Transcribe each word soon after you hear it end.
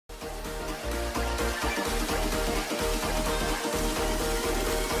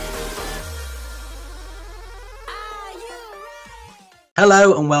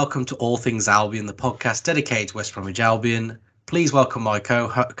Hello and welcome to All Things Albion, the podcast dedicated to West Bromwich Albion. Please welcome my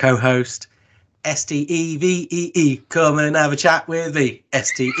co-host, STEVEE. Come and have a chat with me.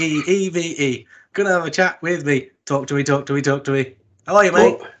 STEVEE. Come and have a chat with me. Talk to me, talk to me, talk to me. How are you,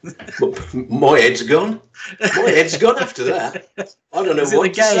 mate? My head's gone. My head's gone after that. I don't know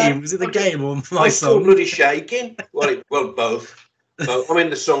what to say. Was it the game or my I'm song? still bloody shaking. Well, both. I mean,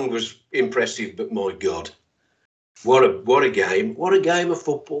 the song was impressive, but my God. What a game! What a game of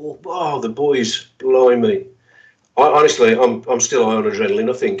football! Oh, the boys, blimey! Honestly, I'm still high on adrenaline.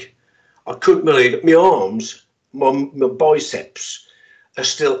 I think I couldn't believe it. My arms, my biceps are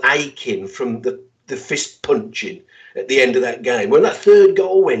still aching from the fist punching at the end of that game when that third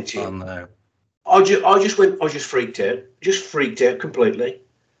goal went in. Oh no! I just freaked out completely.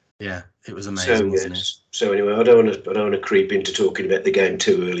 Yeah, it was amazing, wasn't it? So anyway, I don't want to creep into talking about the game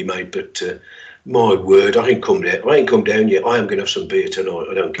too early, mate. But my word, I ain't come down yet. I am going to have some beer tonight.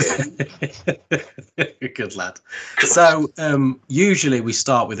 I don't care. Good lad. So usually we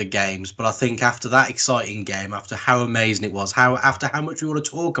start with the games, but I think after that exciting game, after how amazing it was, after how much we want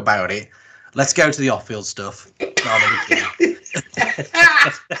to talk about it, let's go to the off-field stuff.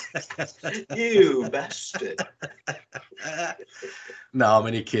 You bastard. No, I'm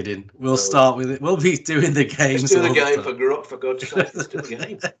only kidding. We'll start with it. We'll be doing the games. Let's do the game for God's sake. Let's do the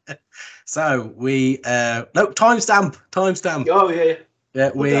game. So we timestamp. Oh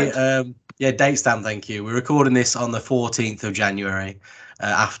yeah, date stamp. Thank you. We're recording this on the 14th of January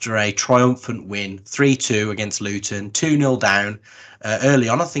after a triumphant win, 3-2 against Luton, 2-0 down early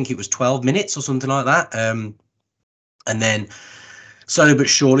on. I think it was 12 minutes or something like that. And then slowly but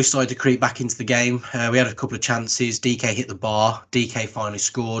surely started to creep back into the game. We had a couple of chances. DK hit the bar. DK finally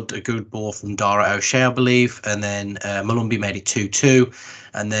scored a good ball from Dara O'Shea, I believe. And then Malumbi made it 2-2.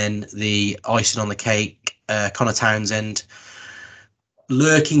 And then the icing on the cake, Connor Townsend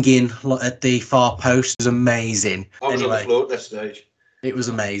lurking in at the far post was amazing. I was on the floor at that stage. It was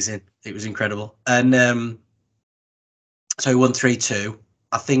amazing. It was incredible. And so we won 3-2.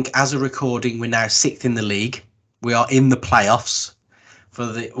 I think as a recording, we're now 6th in the league. We are in the playoffs,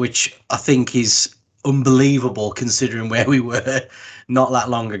 which I think is unbelievable considering where we were not that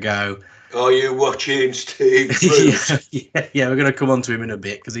long ago. Are you watching Steve Bruce? yeah, we're going to come on to him in a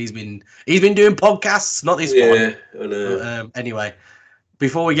bit because he's been doing podcasts, not this one. Yeah, I know. But, anyway,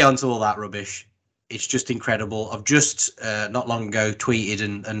 before we get onto all that rubbish, it's just incredible. I've just not long ago tweeted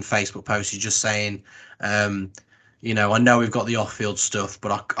and Facebook posted just saying, I know we've got the off-field stuff,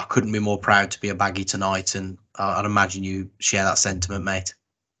 but I couldn't be more proud to be a Baggy tonight, and I'd imagine you share that sentiment, mate.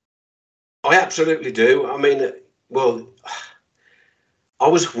 I absolutely do. I mean, well, I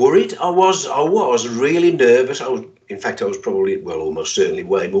was worried. I was really nervous. I was probably, almost certainly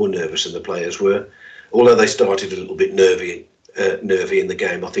way more nervous than the players were, although they started a little bit nervy in the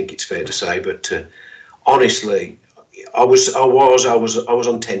game. I think it's fair to say, but honestly, I was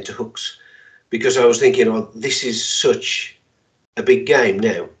on tenterhooks because I was thinking, this is such a big game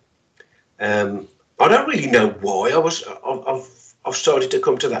now. I don't really know why I've started to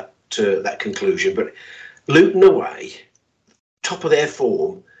come to that conclusion, but Luton away, top of their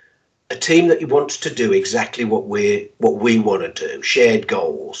form, a team that wants to do exactly what we want to do, shared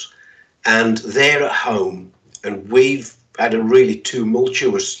goals, and they're at home, and we've had a really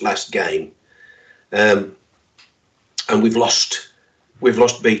tumultuous last game, and we've lost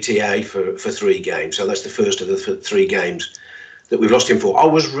BTA for 3 games, so that's the first of the 3 games that we've lost him for. I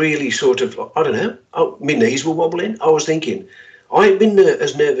was really sort of, I don't know, my knees were wobbling. I was thinking, I ain't been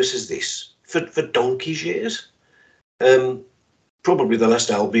as nervous as this for donkey's years. Probably the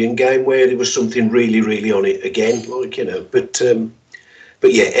last Albion game where there was something really, really on it again, but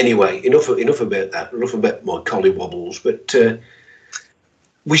yeah, anyway, enough about that, enough about my collie wobbles, but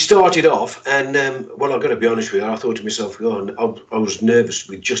we started off and, I've got to be honest with you, I thought to myself, I was nervous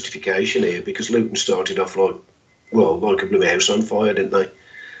with justification here because Luton started off like a blue house on fire, didn't they?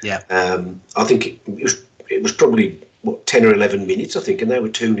 Yeah. I think it was probably 10 or 11 minutes, I think, and they were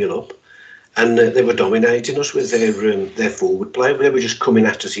 2-0 up, and they were dominating us with their forward play. They were just coming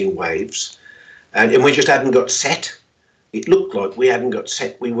at us in waves, and we just hadn't got set. It looked like we hadn't got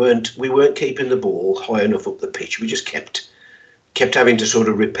set. We weren't keeping the ball high enough up the pitch. We just kept having to sort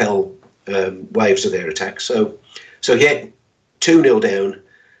of repel waves of their attack. So yeah, 2-0 down,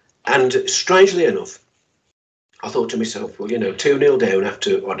 and strangely enough, I thought to myself, 2-0 down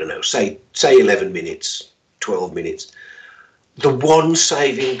after, I don't know, say 11 minutes, 12 minutes. The one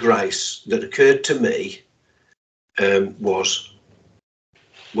saving grace that occurred to me was,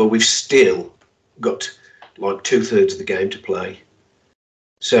 we've still got like 2/3 of the game to play.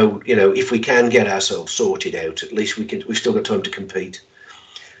 So, if we can get ourselves sorted out, at least we've still got time to compete.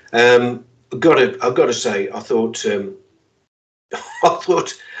 I've got to say, I thought our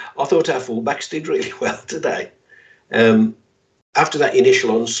fullbacks did really well today. After that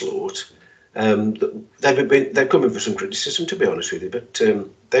initial onslaught, they've come in for some criticism, to be honest with you, but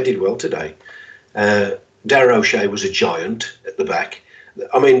they did well today. Darren O'Shea was a giant at the back.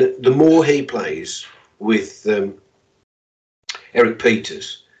 I mean, the more he plays with Eric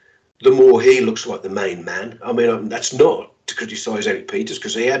Peters, the more he looks like the main man. I mean, that's not to criticise Eric Peters,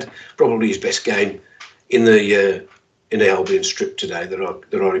 because he had probably his best game in the Albion strip today that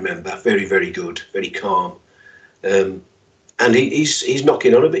I remember. Very, very good, very calm, and he's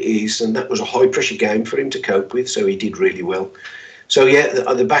knocking on a bit ease, and that was a high pressure game for him to cope with. So he did really well. So yeah,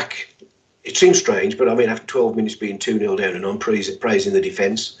 at the back, it seems strange, but I mean, after 12 minutes being 2-0 down, and I'm praising the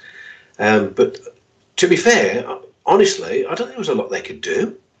defence, but to be fair, honestly, I don't think there was a lot they could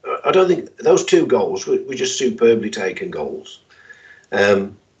do. I don't think those 2 goals were just superbly taken goals.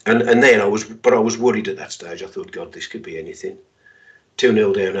 And then I was worried at that stage. I thought, God, this could be anything.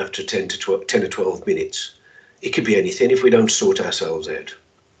 2-0 down after 10 or 12 minutes. It could be anything if we don't sort ourselves out.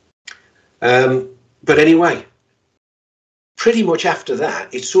 But anyway, pretty much after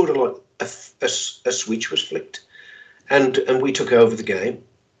that, it's sort of like a switch was flicked, and we took over the game,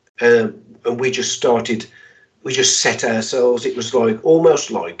 and we just set ourselves. It was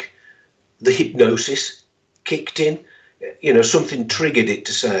almost like the hypnosis kicked in. Something triggered it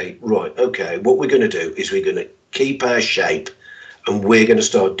to say, right, okay, what we're going to do is we're going to keep our shape, and we're going to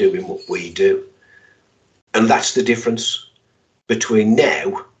start doing what we do. And that's the difference between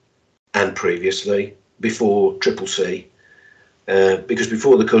now and previously, before Triple C. Because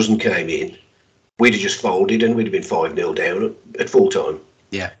before the cousin came in, we'd have just folded and we'd have been 5-0 down at full time.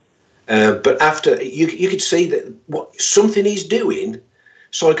 Yeah. But after, you could see that what something he's doing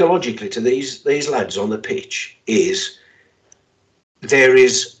psychologically to these lads on the pitch is there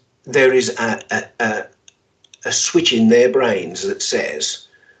is a switch in their brains that says,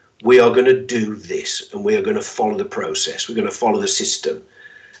 we are going to do this, and we are going to follow the process. We're going to follow the system,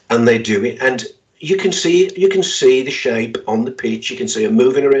 and they do it. And you can see the shape on the pitch. You can see them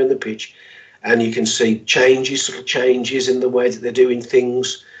moving around the pitch, and you can see subtle changes in the way that they're doing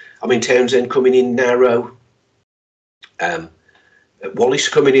things. I mean, Townsend coming in narrow, Wallace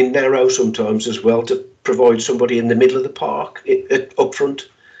coming in narrow sometimes as well to provide somebody in the middle of the park up front.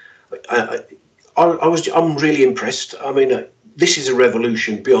 I'm really impressed. I mean, this is a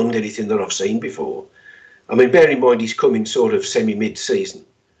revolution beyond anything that I've seen before. I mean, bear in mind he's coming sort of semi-mid-season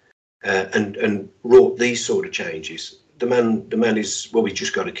and wrought these sort of changes. The man is, well, we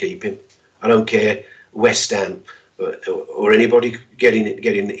just got to keep him. I don't care West Ham or anybody getting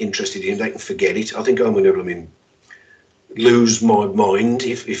interested in him. They can forget it. I think I'm going to lose my mind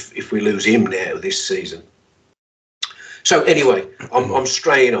if we lose him now this season. So anyway, I'm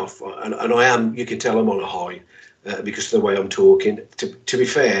straying off, and I am. You can tell I'm on a high because of the way I'm talking. To be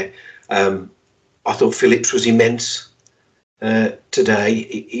fair, I thought Phillips was immense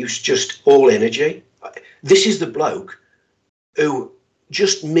today. He was just all energy. This is the bloke who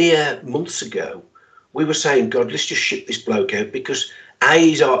just mere months ago we were saying, God, let's just ship this bloke out because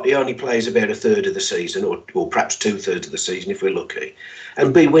A, he only plays about a third of the season, or perhaps 2/3 of the season if we're lucky.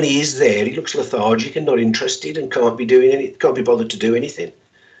 And B, when he is there, he looks lethargic and not interested and can't be bothered to do anything.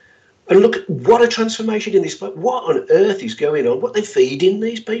 And look, what a transformation in this bloke. What on earth is going on? What are they feeding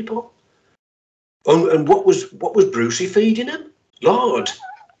these people? And what was Brucey feeding them? Lord.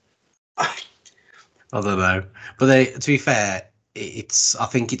 I don't know. But to be fair, I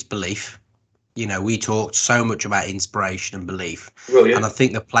think it's belief. We talked so much about inspiration and belief, Brilliant. And I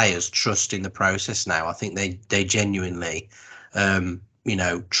think the players trust in the process now. I think they genuinely,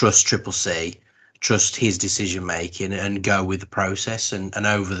 trust Triple C, trust his decision making, and go with the process. And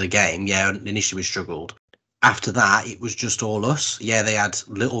over the game, initially we struggled. After that, it was just all us. Yeah, they had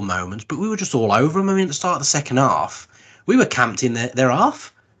little moments, but we were just all over them. I mean, at the start of the second half, we were camped in their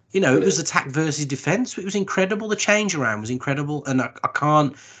half. It was attack versus defence. It was incredible. The change around was incredible, and I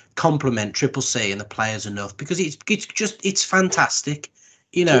can't compliment Triple C and the players enough because it's fantastic.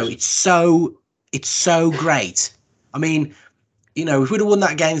 It's so great. I mean, if we'd have won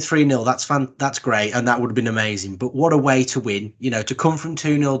that game 3-0, that's great, and that would have been amazing. But what a way to win! To come from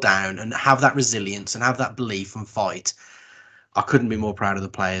 2-0 down and have that resilience and have that belief and fight. I couldn't be more proud of the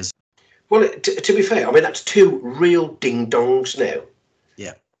players. Well, to be fair, I mean that's two real ding dongs now.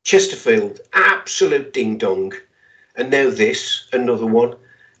 Yeah. Chesterfield, absolute ding dong, and now this, another one,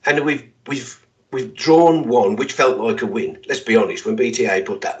 and we've drawn one which felt like a win. Let's be honest, when BTA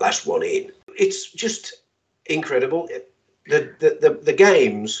put that last one in, it's just incredible. the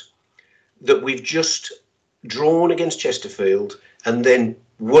games that we've just drawn against Chesterfield and then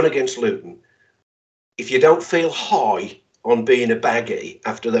won against Luton, if you don't feel high on being a baggy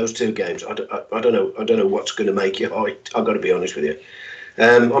after those two games, I don't know what's going to make you high. I've got to be honest with you.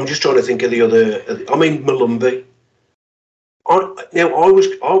 I'm just trying to think of the other. I mean, Malumbi. I'm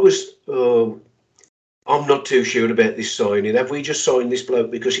not too sure about this signing. Have we just signed this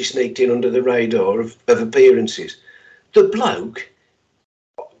bloke because he sneaked in under the radar of appearances? The bloke,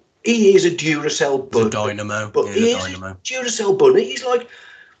 he is a Duracell bunny. The dynamo. But yeah, he is a Duracell bunny. He's like,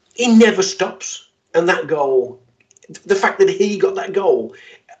 he never stops. And that goal, the fact that he got that goal,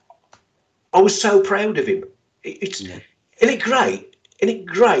 I was so proud of him. Isn't it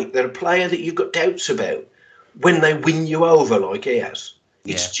great that a player that you've got doubts about, when they win you over like he has,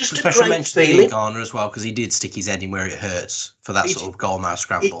 it's just a great feeling. Garner as well, because he did stick his head in where it hurts for that sort of goal mouth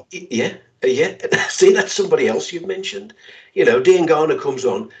scramble. Yeah. See, that's somebody else you've mentioned. You know, Dean Garner comes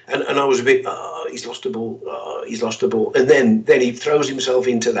on, and I was a bit, he's lost the ball. And then he throws himself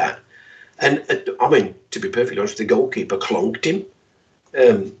into that. And I mean, to be perfectly honest, the goalkeeper clonked him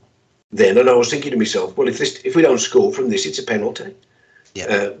then. And I was thinking to myself, well, if we don't score from this, it's a penalty.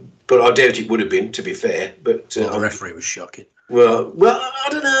 Yeah. But I doubt it would have been, to be fair. But the referee was shocking. Well, I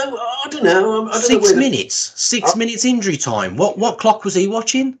don't know. 6 minutes. 6 minutes injury time. What clock was he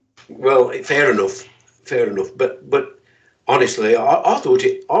watching? Well, fair enough. But honestly, I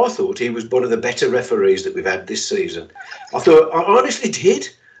thought he was one of the better referees that we've had this season. I honestly did.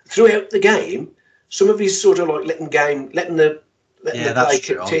 Throughout the game, some of his sort of like letting the play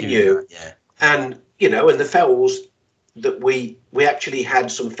continue, and and the fouls that we actually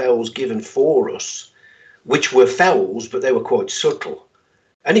had some fouls given for us, which were fouls, but they were quite subtle,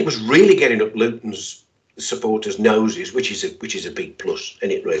 and it was really getting up Luton's supporters' noses, which is a big plus,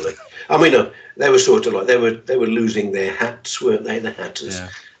 isn't it? Really, I mean, they were sort of like they were losing their hats, weren't they? The Hatters,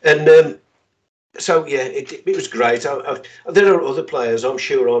 and. So yeah, it was great. There are other players. I'm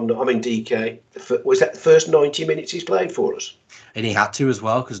sure. I mean, DK. Was that the first 90 minutes he's played for us? And he had to as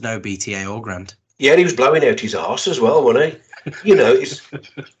well, because no BTA or Grant. Yeah, he was blowing out his arse as well, wasn't he?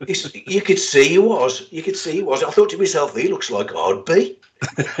 You could see he was. I thought to myself, he looks like Oddby.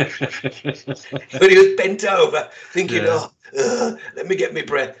 But he was bent over, thinking, let me get my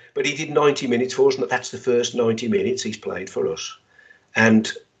breath. But he did 90 minutes for us, and that's the first 90 minutes he's played for us,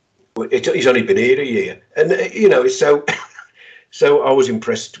 and. He's only been here a year, and it's so. So I was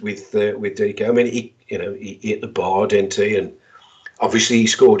impressed with DK. I mean, he hit the bar, didn't he? And obviously he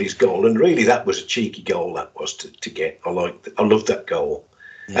scored his goal, and really that was a cheeky goal. That was to get. I loved that goal,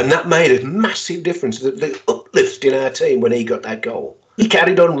 and that made a massive difference. The uplift in our team when he got that goal. He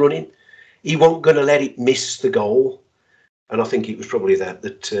carried on running. He wasn't going to let it miss the goal, and I think it was probably that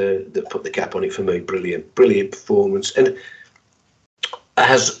put the cap on it for me. Brilliant performance. And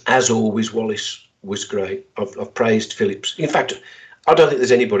as always, Wallace was great. I've praised Phillips. In fact, I don't think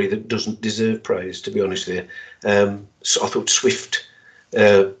there's anybody that doesn't deserve praise, to be honest with you. So I thought Swift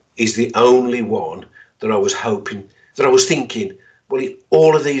is the only one that I was thinking, well, if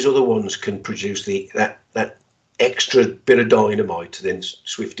all of these other ones can produce that extra bit of dynamite, then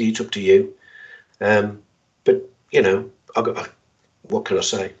Swifty, it's up to you. But what can I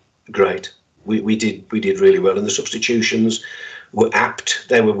say? Great. We did really well, and the substitutions were apt.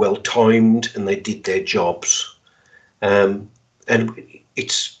 They were well timed, and they did their jobs. And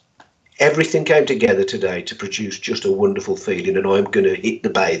everything came together today to produce just a wonderful feeling. And I'm going to hit the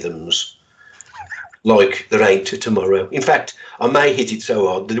Bathams like there ain't a tomorrow. In fact, I may hit it so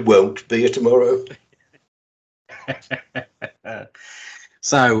hard that it won't be a tomorrow.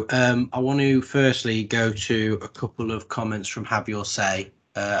 So I want to firstly go to a couple of comments from Have Your Say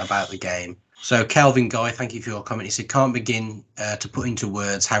about the game. So Kelvin Guy, thank you for your comment. He said, can't begin to put into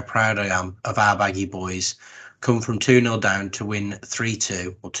words how proud I am of our Baggy boys. Come from 2-0 down to win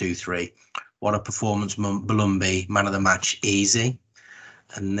 3-2 or 2-3. What a performance, Malumbi, man of the match, easy.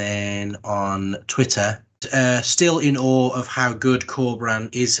 And then on Twitter, still in awe of how good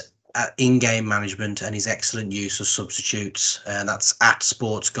Corberan is at in-game management and his excellent use of substitutes. And that's at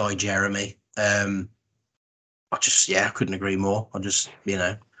Sports Guy Jeremy. I couldn't agree more.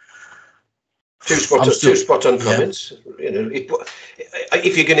 Two spot on comments. Yeah.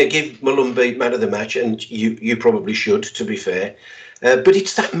 If you're going to give Malumbi man of the match, and you probably should, to be fair, but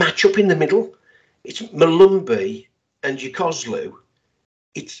it's that match up in the middle. It's Malumbi and Yukoslu.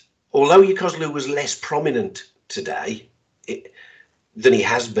 Although Yukoslu was less prominent today than he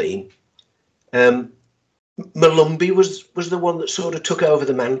has been, Malumbi was the one that sort of took over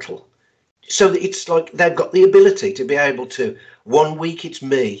the mantle. So that it's like they've got the ability to be able to, one week it's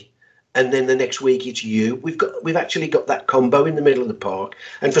me, and then the next week it's you. We've actually got that combo in the middle of the park,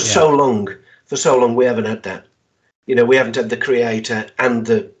 and for Yeah. so long we haven't had that. You know, we haven't had the creator and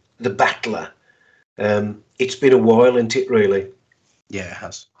the battler. It's been a while, isn't it? Really. Yeah, it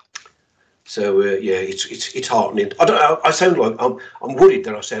has. So yeah, it's heartening. I sound like I'm worried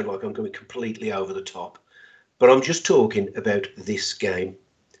that I sound like I'm going completely over the top, but I'm just talking about this game,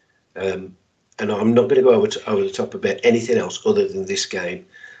 and I'm not going to go over the top about anything else other than this game.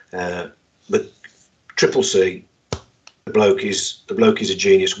 But Triple C, the bloke is a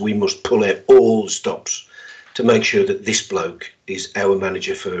genius. We must pull out all the stops to make sure that this bloke is our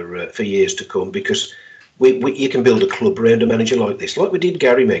manager for years to come, because you can build a club around a manager like this, like we did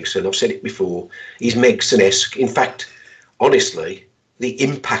Gary Megson. I've said it before. He's Megson-esque. In fact, honestly, the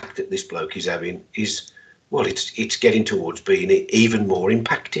impact that this bloke is having is, well, it's getting towards being even more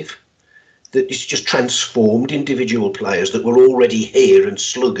impactful. That it's just transformed individual players that were already here and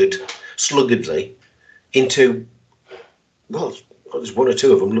sluggardly into, well, there's one or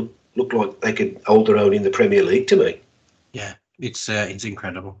two of them look like they could hold their own in the Premier League to me. Yeah, it's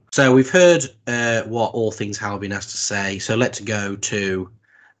incredible. So we've heard what All Things Albion has to say. So let's go to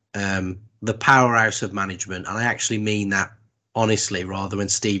the powerhouse of management, and I actually mean that honestly, rather than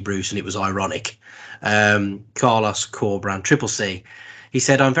Steve Bruce and it was ironic. Carlos Corberán, Triple C. He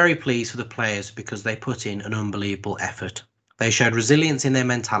said, "I'm very pleased for the players because they put in an unbelievable effort. They showed resilience in their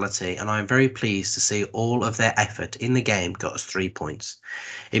mentality, and I'm very pleased to see all of their effort in the game got us 3 points.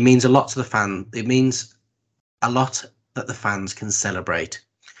 It means a lot to the fan. It means a lot that the fans can celebrate.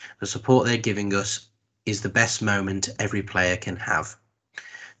 The support they're giving us is the best moment every player can have.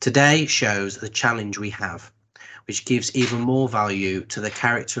 Today shows the challenge we have, which gives even more value to the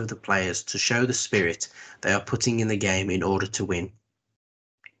character of the players to show the spirit they are putting in the game in order to win.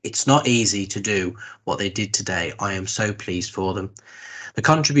 It's not easy to do what they did today. I am so pleased for them. The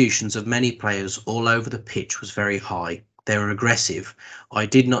contributions of many players all over the pitch was very high. They were aggressive. I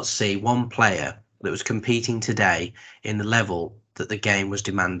did not see one player that was competing today in the level that the game was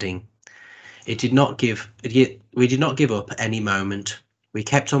demanding. We did not give up at any moment. We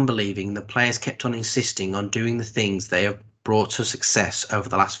kept on believing. The players kept on insisting on doing the things they have brought to success over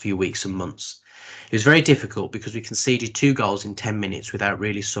the last few weeks and months. It was very difficult because we conceded 2 goals in 10 minutes without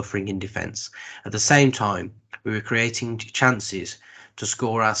really suffering in defence. At the same time, we were creating chances to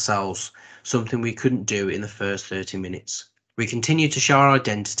score ourselves, something we couldn't do in the first 30 minutes. We continued to show our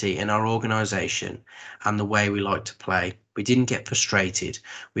identity and our organisation and the way we like to play. We didn't get frustrated.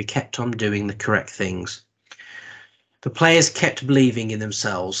 We kept on doing the correct things. The players kept believing in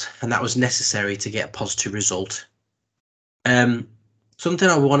themselves, and that was necessary to get a positive result." Something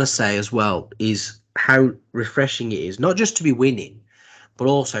I want to say as well is how refreshing it is, not just to be winning, but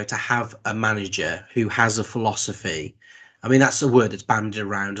also to have a manager who has a philosophy. I mean, that's a word that's bandied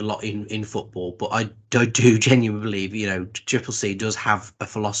around a lot in football, but I do genuinely believe, you know, Triple C does have a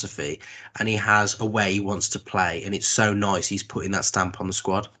philosophy and he has a way he wants to play. And it's so nice he's putting that stamp on the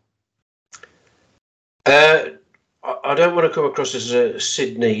squad. I don't want to come across as a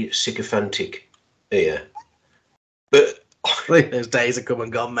Sydney sycophantic here, but those days are come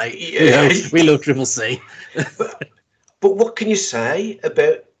and gone, mate. Yeah. We love Triple C. but what can you say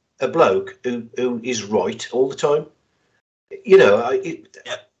about a bloke who is right all the time? You know,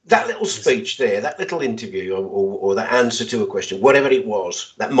 that little speech there, that little interview or that answer to a question, whatever it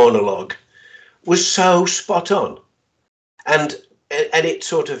was, that monologue, was so spot on. And it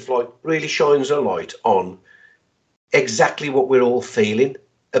sort of like really shines a light on exactly what we're all feeling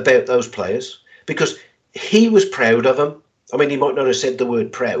about those players, because he was proud of them. I mean, he might not have said the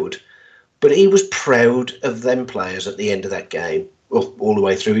word proud, but he was proud of them players at the end of that game, well, all the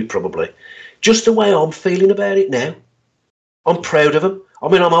way through it probably. Just the way I'm feeling about it now. I'm proud of them. I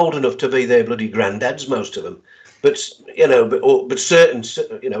mean, I'm old enough to be their bloody granddads, most of them. But, you know, but certain,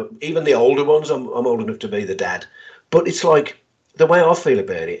 you know, even the older ones, I'm old enough to be the dad. But it's like, the way I feel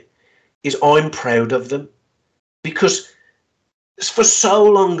about it is I'm proud of them, because for so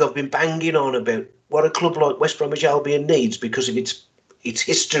long I've been banging on about what a club like West Bromwich Albion needs because of its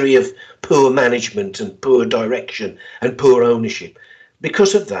history of poor management and poor direction and poor ownership.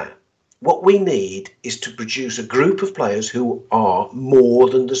 Because of that, what we need is to produce a group of players who are more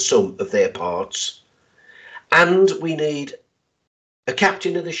than the sum of their parts. And we need a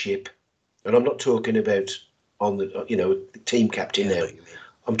captain of the ship, and I'm not talking about on the, you know, the team captain now.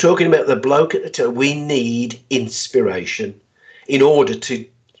 I'm talking about the bloke at the top. We need inspiration in order to.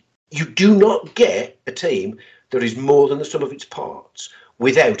 You do not get a team that is more than the sum of its parts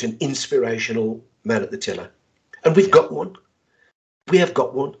without an inspirational man at the tiller. And we've got one. We have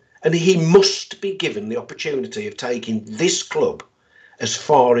got one. And he must be given the opportunity of taking this club as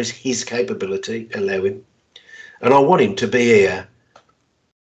far as his capability allow him. And I want him to be here,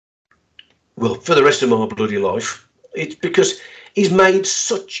 well, for the rest of my bloody life. It's because he's made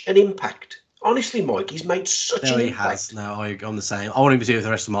such an impact. Honestly, Mike, he's made such an impact. Has. No, I'm the same. I want him to do it for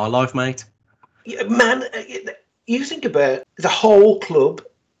the rest of my life, mate. Yeah, man, you think about the whole club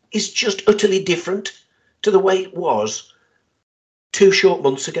is just utterly different to the way it was 2 short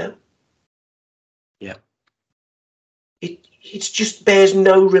months ago. Yeah. It just bears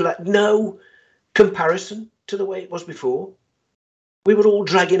no comparison to the way it was before. We were all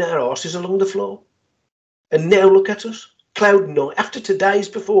dragging our arses along the floor. And now look at us. Cloud 9. After today's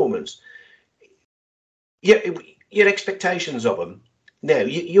performance, your expectations of them, now,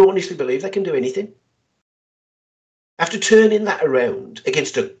 you honestly believe they can do anything? After turning that around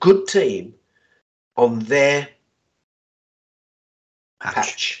against a good team on their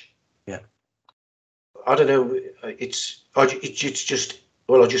patch. Yeah. I don't know. It's just,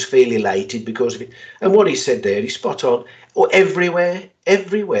 well, I just feel elated because of it. And what he said there, he's spot on. Or everywhere,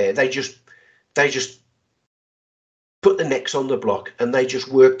 they just put the necks on the block and they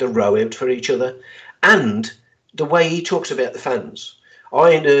just work the row out for each other. And the way he talks about the fans,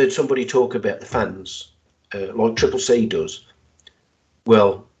 I heard somebody talk about the fans like Triple C does.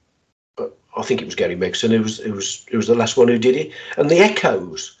 Well, I think it was Gary Megson. It was the last one who did it. And the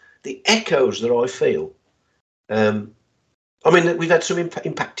echoes that I feel. I mean, we've had some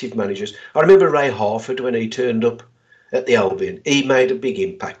impactive managers. I remember Ray Harford when he turned up at the Albion. He made a big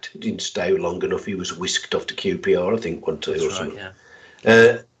impact. He didn't stay long enough. He was whisked off to QPR, I think, 1 2 or something.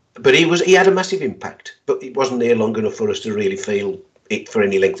 Yeah. But he had a massive impact. But it wasn't there long enough for us to really feel it for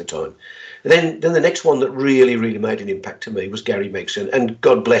any length of time. Then the next one that really made an impact to me was Gary Megson, and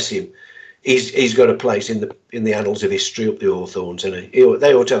God bless him. He's got a place in the annals of history up the Hawthorns, and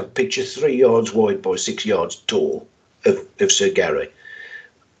they ought to have a picture 3 yards wide by 6 yards tall of Sir Gary.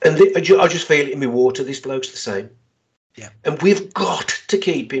 And I just feel it in my water. This bloke's the same. Yeah. And we've got to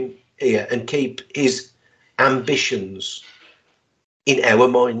keep him here and keep his ambitions in our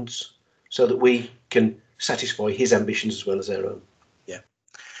minds so that we can satisfy his ambitions as well as our own. Yeah.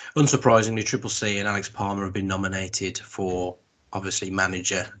 Unsurprisingly, Triple C and Alex Palmer have been nominated for, obviously,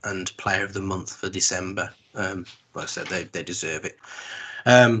 manager and player of the month for December. Like I said, they deserve it.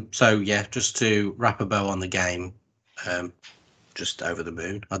 So, yeah, just to wrap a bow on the game, just over the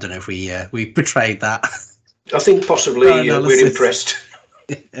moon. I don't know if we portrayed that. I think possibly we're impressed.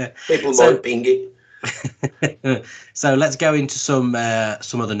 People might ping it. So let's go into some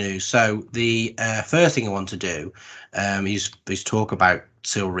other news. So the first thing I want to do is talk about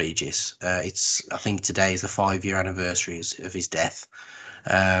Cyril Regis. I think today is the 5-year anniversary of his death.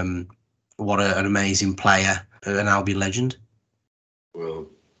 What an amazing player, an Albion legend. Well,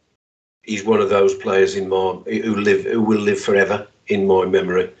 he's one of those players who will live forever in my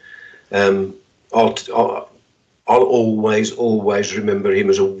memory. I'll always remember him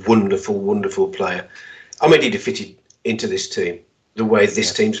as a wonderful player. I mean, he'd have fitted into this team the way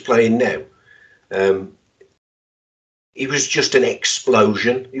this team's playing now. He was just an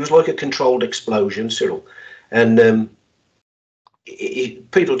explosion. He was like a controlled explosion, Cyril. And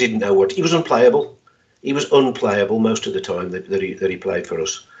people didn't know what he was. Unplayable. He was unplayable most of the time that he played for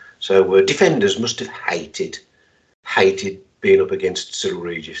us. So defenders must have hated being up against Cyril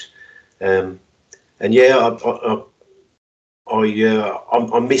Regis. And yeah,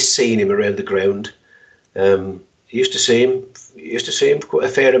 I miss seeing him around the ground. Used to see him quite a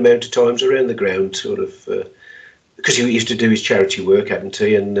fair amount of times around the ground, sort of, because he used to do his charity work, hadn't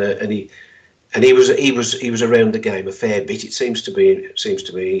he? And he was around the game a fair bit. It seems to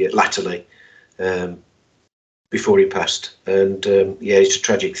be latterly, before he passed. And yeah, it's a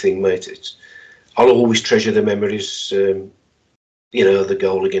tragic thing, mate. I'll always treasure the memories. The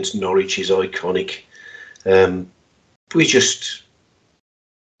goal against Norwich is iconic.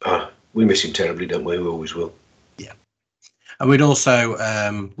 We miss him terribly, don't we? We always will. Yeah. And we'd also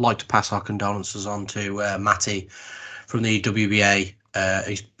like to pass our condolences on to Matty from the WBA.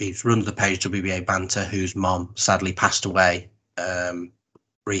 He runs the page WBA Banter, whose mom sadly passed away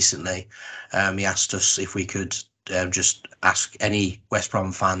recently. He asked us if we could just ask any West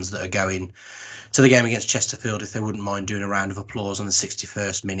Brom fans that are going to the game against Chesterfield if they wouldn't mind doing a round of applause on the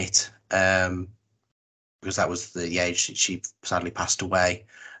 61st minute, because that was the age she sadly passed away.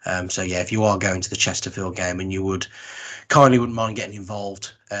 So yeah, if you are going to the Chesterfield game and you wouldn't mind getting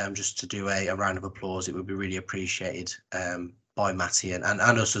involved, just to do a round of applause, it would be really appreciated by Matty and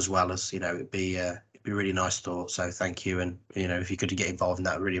us as well. As it'd be a really nice thought. So thank you, and if you could get involved in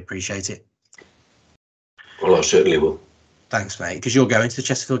that, I'd really appreciate it. Well, I certainly will. Thanks, mate. Because you're going to the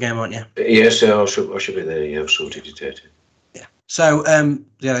Chesterfield game, aren't you? Yes, I should be there. Yeah, I've sorted it out. Yeah. So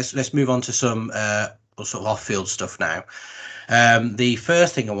yeah, let's move on to some sort of off-field stuff now. The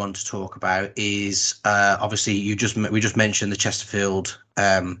first thing I want to talk about is obviously we just mentioned the Chesterfield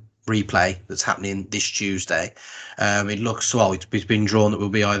replay that's happening this Tuesday. It looks it's been drawn that we'll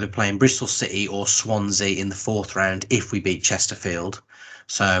be either playing Bristol City or Swansea in the 4th round if we beat Chesterfield.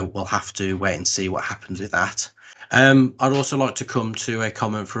 So we'll have to wait and see what happens with that. I'd also like to come to a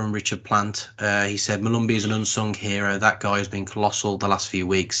comment from Richard Plant. He said, Malumbi is an unsung hero. That guy has been colossal the last few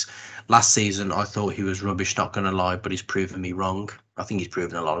weeks. Last season, I thought he was rubbish, not going to lie, but he's proven me wrong. I think he's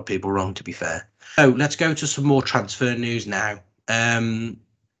proven a lot of people wrong, to be fair. So let's go to some more transfer news now.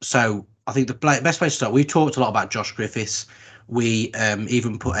 So I think the best place to start, we've talked a lot about Josh Griffiths. We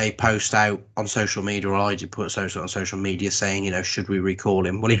even put a post out on social media, or I did put on social media saying, should we recall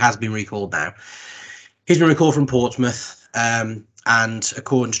him? Well, he has been recalled now. He's been recalled from Portsmouth, and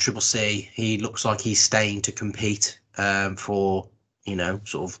according to Triple C, he looks like he's staying to compete for,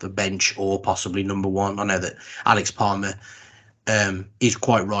 sort of the bench or possibly number one. I know that Alex Palmer is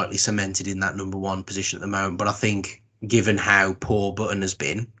quite rightly cemented in that number one position at the moment, but I think given how poor Button has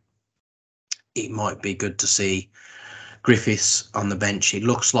been, it might be good to see Griffiths on the bench. It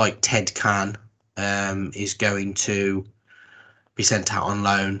looks like Ted Khan is going to be sent out on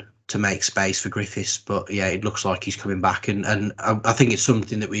loan to make space for Griffiths, but yeah, it looks like he's coming back, and I think it's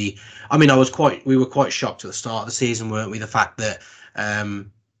something that we were quite shocked at the start of the season, weren't we? The fact that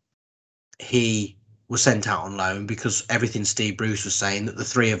he was sent out on loan, because everything Steve Bruce was saying that the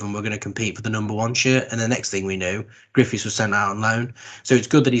three of them were going to compete for the number one shirt, and the next thing we knew, Griffiths was sent out on loan. So it's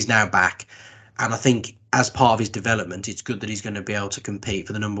good that he's now back, and I think as part of his development, it's good that he's going to be able to compete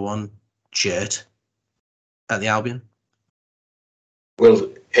for the number one shirt at the Albion. Well,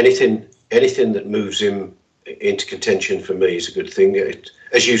 anything that moves him into contention for me is a good thing.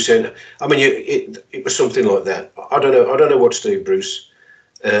 As you said, I mean, it was something like that. I don't know what Steve Bruce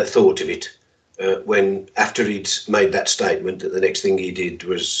thought of it when, after he'd made that statement, that the next thing he did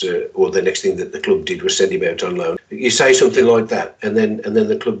was, or the next thing that the club did was send him out on loan. You say something like that, and then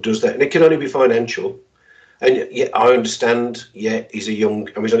the club does that, and it can only be financial. And yeah, I understand. Yeah, he's he's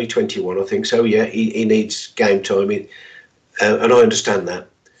only 21, I think. So yeah, he needs game time. And I understand that,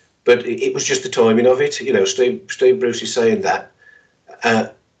 but it was just the timing of it. Steve Bruce is saying that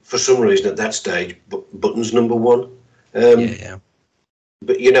for some reason at that stage, Button's number one. Yeah.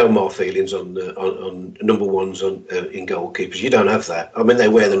 But my feelings on number ones in goalkeepers. You don't have that. I mean, they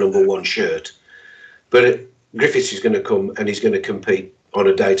wear the number one shirt, but Griffiths is going to come and he's going to compete on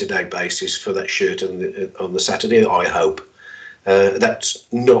a day-to-day basis for that shirt on the Saturday, I hope. That's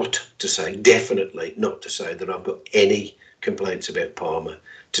not to say, definitely not to say that I've got any complaints about Palmer.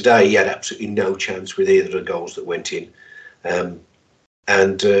 Today he had absolutely no chance with either of the goals that went in, and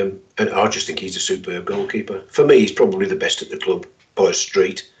I just think he's a superb goalkeeper. For me, he's probably the best at the club by a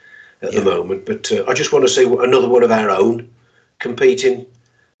street at the moment, but I just want to see another one of our own competing,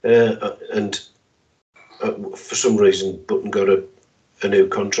 and for some reason Button got a new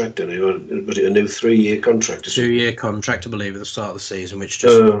contract, and was it a new 3-year contract? 2-year contract, I believe, at the start of the season, which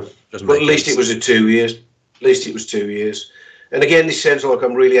just doesn't but make at least sense. it was 2 years. At least it was 2 years. And again, this sounds like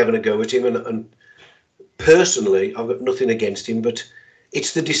I'm really having a go at him. And personally, I've got nothing against him, but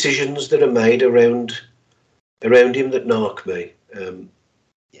it's the decisions that are made around him that narc me.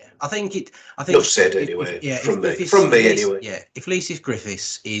 I think enough said anyway. From me anyway. Yeah, if Lucius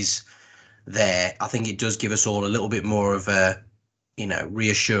Griffiths is there, I think it does give us all a little bit more of a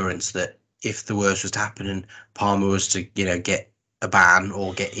reassurance that if the worst was to happen and Palmer was to get a ban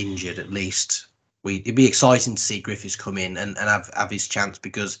or get injured, at least it'd be exciting to see Griffiths come in and have his chance,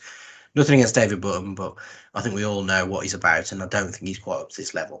 because nothing against David Button, but I think we all know what he's about, and I don't think he's quite up to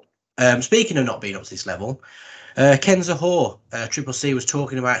this level. Speaking of not being up to this level, Ken Zahor, Triple C was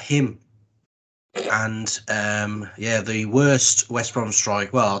talking about him, and the worst West Brom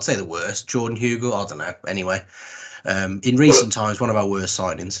strike. Well, I'd say the worst. Jordan Hugo, I don't know. Anyway, in recent times, one of our worst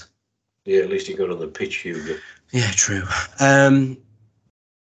signings. Yeah, at least he got on the pitch, Hugo. Yeah, true.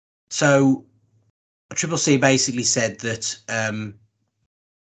 So Triple C basically said that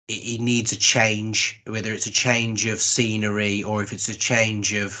he needs a change, whether it's a change of scenery or if it's a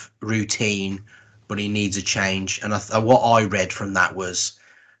change of routine, but he needs a change. And what I read from that was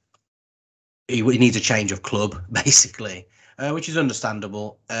he needs a change of club, basically, which is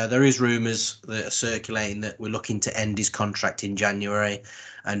understandable. There is rumours that are circulating that we're looking to end his contract in January,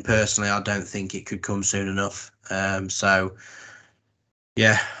 and personally, I don't think it could come soon enough. So,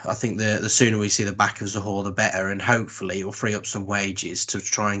 yeah, I think the sooner we see the back of Zahor, the better, and hopefully it will free up some wages to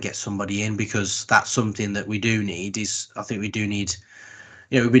try and get somebody in, because that's something that we do need. I think we do need,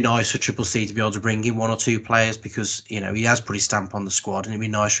 it would be nice for Triple C to be able to bring in 1 or 2 players because, he has put his stamp on the squad, and it'd be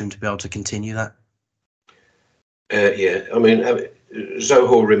nice for him to be able to continue that. Yeah, I mean,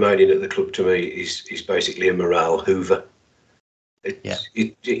 Zohore remaining at the club to me is basically a morale hoover.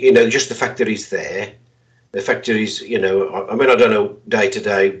 Just the fact that he's there, the fact that he's, I don't know day to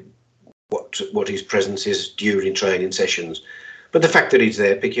day what his presence is during training sessions, but the fact that he's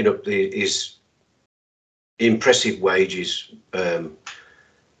there picking up his impressive wages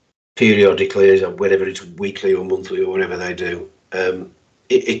periodically, whether it's weekly or monthly or whatever they do,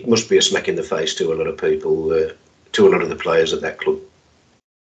 it must be a smack in the face to a lot of people, to a lot of the players at that club.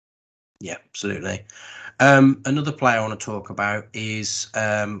 Yeah, absolutely. Another player I want to talk about is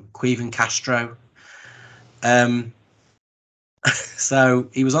Queven Castro. So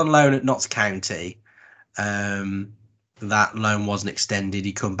he was on loan at Notts County. That loan wasn't extended.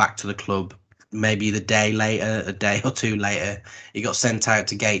 He come back to the club maybe a day or 2 later. He got sent out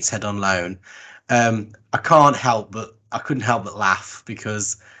to Gateshead on loan. I couldn't help but laugh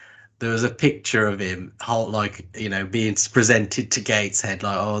because there was a picture of him, being presented to Gateshead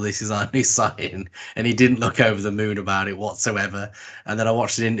like, oh, this is our new signing, and he didn't look over the moon about it whatsoever. And then I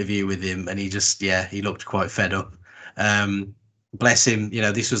watched an interview with him, and he looked quite fed up. Bless him.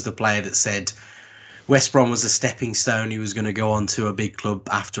 This was the player that said West Brom was a stepping stone. He was going to go on to a big club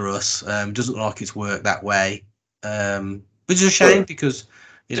after us. Doesn't look like it's worked that way, which is a shame because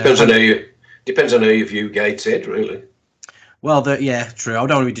depends on how you view Gateshead, really. Well, true. I don't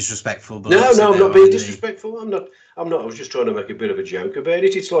want to be disrespectful, but no, I'm not being disrespectful. I'm not. I was just trying to make a bit of a joke about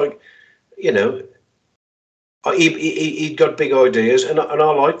it. It's like, he got big ideas, and I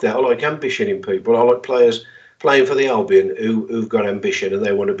like that. I like ambition in people. I like players playing for the Albion who've got ambition and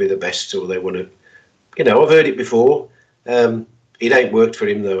they want to be the best, or they want to. I've heard it before. It ain't worked for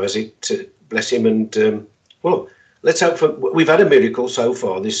him though, has it? Bless him. And let's hope for. We've had a miracle so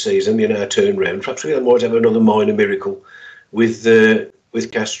far this season. Our turnaround. Perhaps we might have another minor miracle with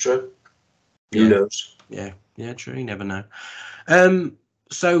Castro. Who knows? Yeah, true. You never know.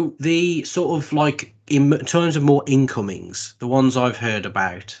 So the sort of in terms of more incomings, the ones I've heard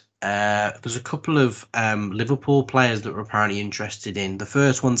about, there's a couple of Liverpool players that were apparently interested in. The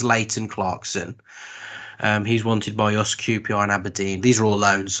first one's Leighton Clarkson. He's wanted by us, QPR and Aberdeen. These are all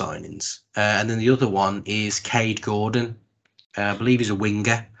loan signings. And then the other one is Cade Gordon. I believe he's a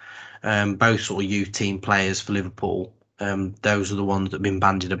winger. Both sort of youth team players for Liverpool. Those are the ones that have been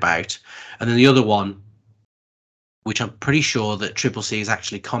bandied about. And then the other one, which I'm pretty sure that Triple C has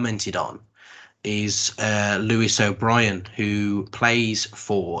actually commented on, is Lewis O'Brien, who plays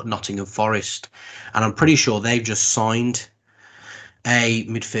for Nottingham Forest. And I'm pretty sure they've just signed a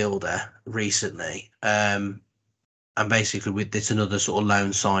midfielder recently. And basically it's another sort of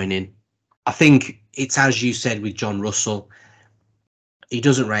loan signing. I think it's as you said with John Russell. He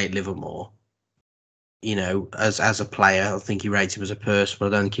doesn't rate Livermore. As a player, I think he rates him as a person, but I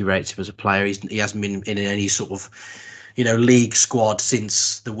don't think he rates him as a player. He hasn't been in any sort of, league squad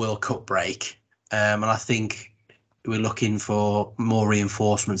since the World Cup break. And I think we're looking for more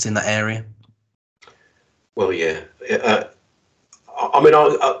reinforcements in that area. Well, yeah. I'm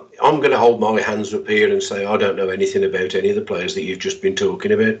going to hold my hands up here and say I don't know anything about any of the players that you've just been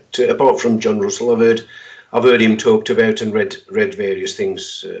talking about. Apart from John Russell, I've heard him talked about and read various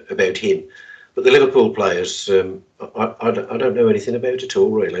things about him. But the Liverpool players, I don't know anything about at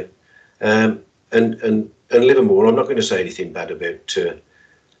all, really. And Livermore, I'm not going to say anything bad about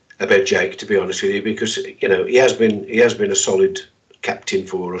Jake, to be honest with you, because he has been a solid captain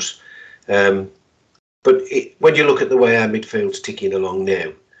for us. But when you look at the way our midfield's ticking along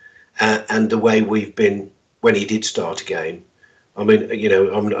now, and the way we've been when he did start a game, I'm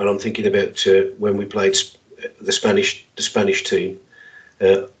thinking about when we played the Spanish team.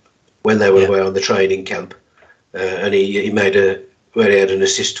 When they were away on the training camp, and he had an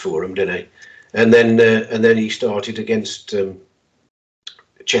assist for them, didn't he? And then he started against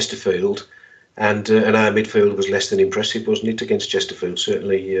Chesterfield, and our midfield was less than impressive, wasn't it? Against Chesterfield,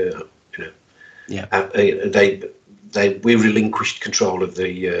 certainly. Yeah. We relinquished control of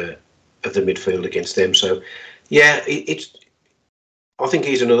the midfield against them. So, yeah, I think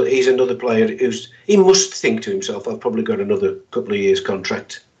he's another player he must think to himself, I've probably got another couple of years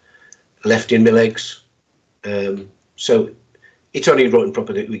contract left in my legs, so it's only right and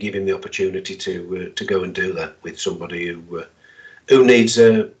proper that we give him the opportunity to go and do that with somebody who needs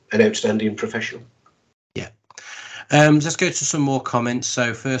an outstanding professional. Yeah. Let's go to some more comments.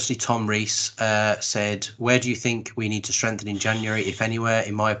 So firstly, Tom Rees said, where do you think we need to strengthen in January, if anywhere?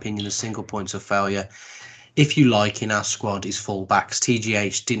 In my opinion, the single points of failure, if you like, in our squad is full-backs.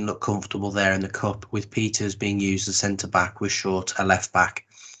 TGH didn't look comfortable there in the cup, with Peters being used as centre-back with Short a left-back.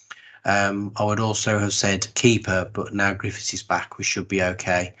 I would also have said keeper, but now Griffiths is back, we should be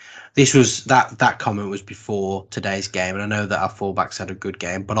okay. This was that comment was before today's game, and I know that our fullbacks had a good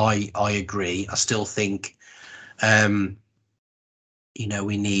game, but I agree. I still think, we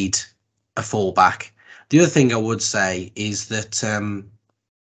need a fullback. The other thing I would say is that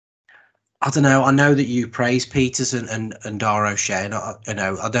I don't know. I know that you praise Peters and Dar O'Shea. And I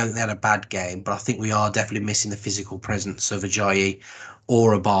don't think they had a bad game, but I think we are definitely missing the physical presence of Ajayi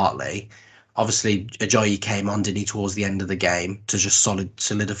or a Bartley. Obviously, Ajayi came on, didn't he, towards the end of the game to just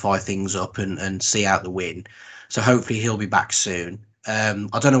solidify things up and see out the win. So hopefully he'll be back soon. I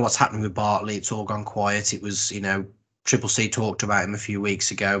don't know what's happening with Bartley. It's all gone quiet. It was, Triple C talked about him a few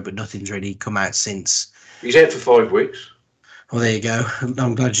weeks ago, but nothing's really come out since. He's out for 5 weeks. Well, there you go.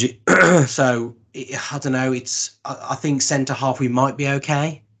 I'm glad you. So I don't know. I think centre half we might be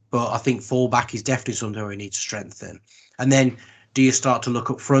okay, but I think fullback is definitely something we need to strengthen. And then, do you start to look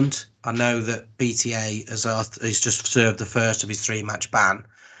up front? I know that BTA has just served the first of his 3-match ban.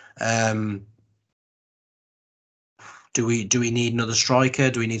 Do we need another striker?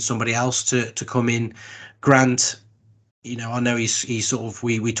 Do we need somebody else to come in? Grant. I know he's sort of,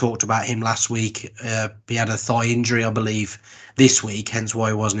 we talked about him last week. He had a thigh injury, I believe, this week, hence why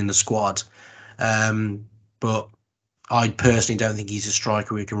he wasn't in the squad. But I personally don't think he's a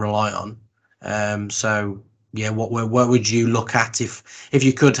striker we can rely on. So yeah, what would you look at if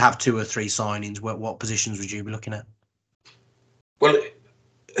you could have 2 or 3 signings? What positions would you be looking at? Well,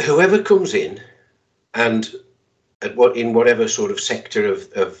 whoever comes in, and in whatever sort of sector of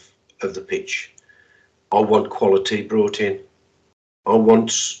the pitch, I want quality brought in. I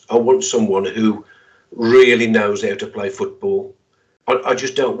want someone who really knows how to play football. I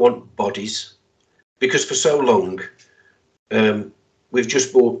just don't want bodies, because for so long we've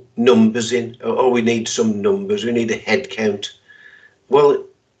just brought numbers in. Oh, we need some numbers. We need a head count. Well,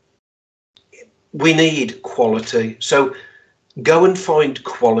 we need quality. So go and find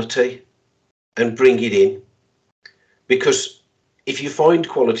quality and bring it in, because if you find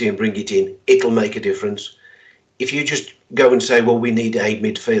quality and bring it in, it'll make a difference. If you just go and say, well, we need a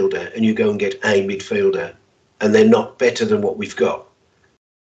midfielder, and you go and get a midfielder, and they're not better than what we've got,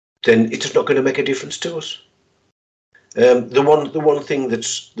 then it's not going to make a difference to us. The one thing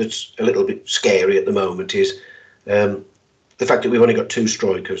that's a little bit scary at the moment is the fact that we've only got 2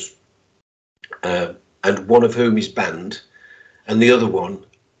 strikers, and one of whom is banned, and the other one,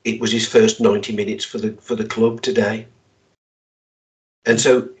 it was his first 90 minutes for the club today. And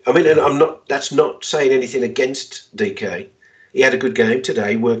so, I mean, and that's not saying anything against DK. He had a good game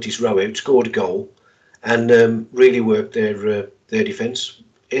today, worked his row out, scored a goal, and really worked their defence.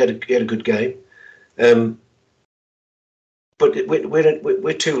 He had a good game. But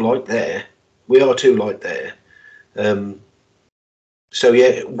we're too light there. We are too light there. So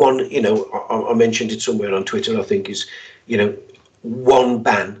yeah, one, I mentioned it somewhere on Twitter, I think, is, one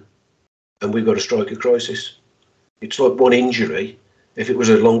ban and we've got a striker crisis. It's like one injury. If it was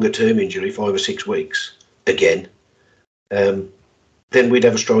a longer term injury, 5 or 6 weeks, again, then we'd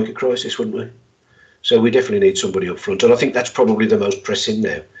have a striker crisis, wouldn't we? So we definitely need somebody up front. And I think that's probably the most pressing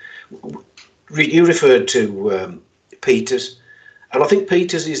now. You referred to Peters. And I think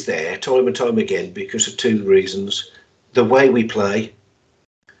Peters is there time and time again because of 2 reasons. The way we play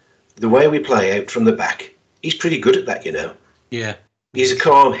out from the back. He's pretty good at that, Yeah. He's a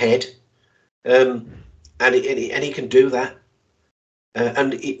calm head. And he can do that.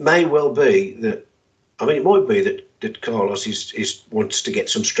 And it may well be that, it might be that Carlos wants to get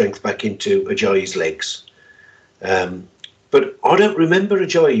some strength back into Ajayi's legs. But I don't remember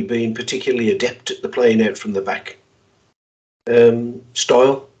Ajayi being particularly adept at the playing out from the back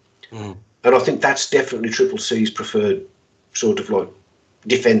style. And I think that's definitely Triple C's preferred sort of like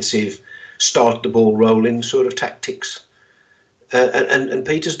defensive, start the ball rolling sort of tactics. And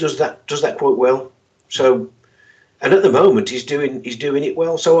Peters does that quite well. So. And at the moment, he's doing it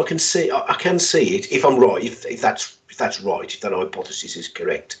well. So I can see it. If I'm right, if that's right, if that hypothesis is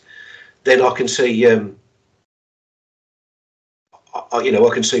correct, then I can see. I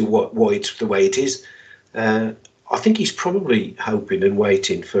can see why it's the way it is. I think he's probably hoping and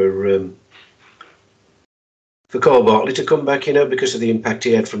waiting for Kyle Bartley to come back, because of the impact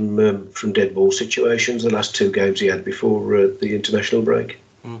he had from dead ball situations. The last 2 games he had before the international break,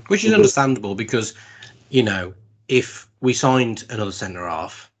 which is understandable because, if we signed another centre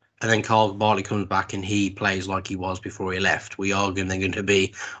half and then Carl Bartley comes back and he plays like he was before he left, we are going to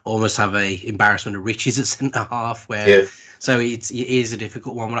be almost have a embarrassment of riches at centre half. So it is a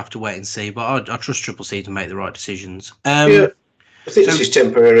difficult one. We'll have to wait and see. But I trust Triple C to make the right decisions. I think this is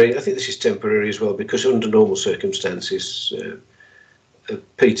temporary. I think this is temporary as well, because under normal circumstances,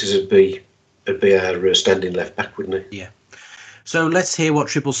 Peters would be our standing left back, wouldn't he? Yeah. So let's hear what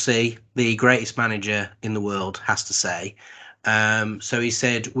Triple C, the greatest manager in the world, has to say. So he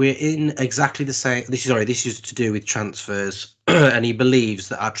said, we're in exactly the same. This is to do with transfers. And he believes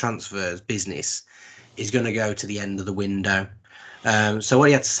that our transfers business is going to go to the end of the window. So what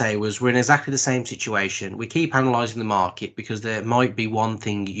he had to say was, we're in exactly the same situation. We keep analysing the market because there might be one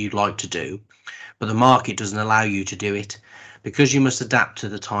thing you'd like to do, but the market doesn't allow you to do it because you must adapt to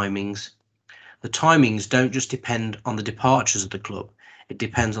the timings. The timings don't just depend on the departures of the club. It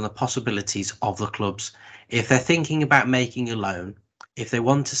depends on the possibilities of the clubs. If they're thinking about making a loan, if they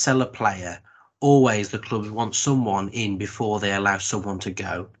want to sell a player, always the clubs want someone in before they allow someone to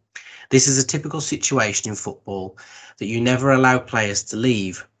go. This is a typical situation in football, that you never allow players to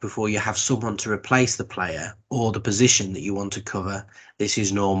leave before you have someone to replace the player or the position that you want to cover. This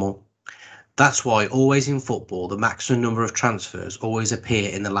is normal. That's why always in football, the maximum number of transfers always appear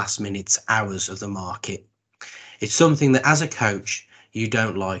in the last minutes, hours of the market. It's something that as a coach, you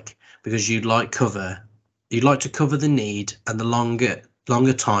don't like, because you'd like to cover the need, and the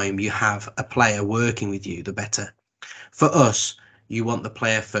longer time you have a player working with you, the better. For us, you want the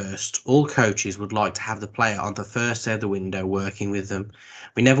player first. All coaches would like to have the player on the first day of the window working with them.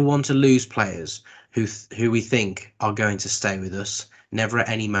 We never want to lose players who we think are going to stay with us, never at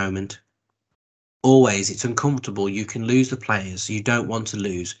any moment. Always, it's uncomfortable. You can lose the players you don't want to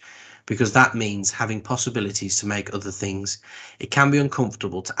lose, because that means having possibilities to make other things. It can be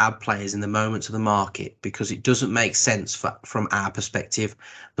uncomfortable to add players in the moments of the market because it doesn't make sense from our perspective.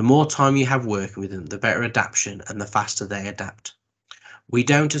 The more time you have working with them, the better adaptation and the faster they adapt. We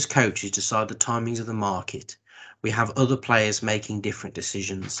don't, as coaches, decide the timings of the market. We have other players making different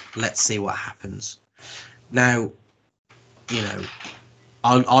decisions. Let's see what happens. Now,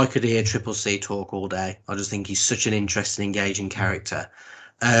 I could hear Triple C talk all day. I just think he's such an interesting, engaging character.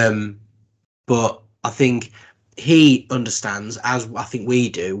 But I think he understands, as I think we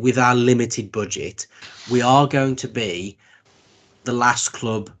do, with our limited budget, we are going to be the last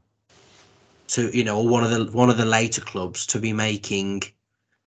club to, or one of the later clubs to be making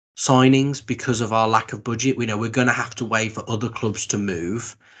signings because of our lack of budget. We're going to have to wait for other clubs to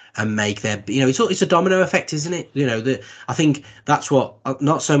move and make their, it's a domino effect, isn't it? I think that's what,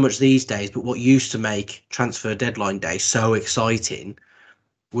 not so much these days, but what used to make transfer deadline day so exciting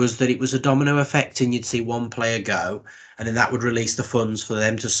was that it was a domino effect, and you'd see one player go, and then that would release the funds for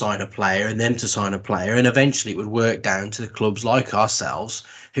them to sign a player and them to sign a player, and eventually it would work down to the clubs like ourselves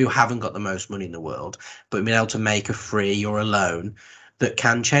who haven't got the most money in the world, but being able to make a free or a loan that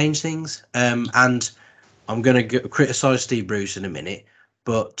can change things. And I'm going to criticise Steve Bruce in a minute,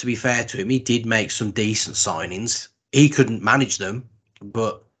 but to be fair to him, he did make some decent signings. He couldn't manage them,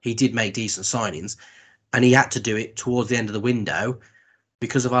 but he did make decent signings, and he had to do it towards the end of the window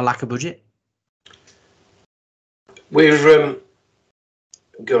because of our lack of budget. We've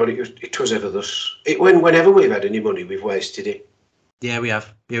God, it was ever thus. Whenever we've had any money, we've wasted it. Yeah, we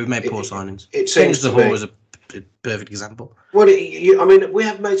have. Yeah, we've made poor signings. It seems the Hall was a perfect example. Well, I mean, we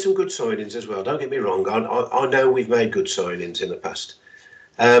have made some good signings as well. Don't get me wrong. I know we've made good signings in the past.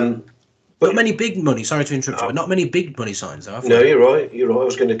 But not many big money. Sorry to interrupt you, but not many big money signs. No, you're right. You're right. I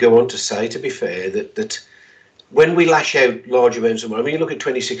was going to go on to say, to be fair, that when we lash out large amounts of money, I mean, you look at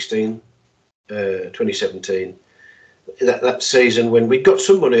 2016, 2017, that season when we got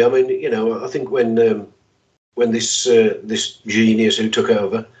some money. I mean, I think when this genius who took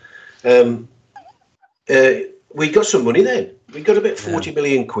over, we got some money then. We got about 40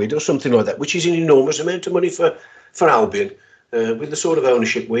 million quid or something like that, which is an enormous amount of money for Albion. With the sort of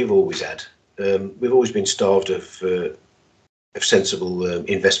ownership we've always had, we've always been starved of sensible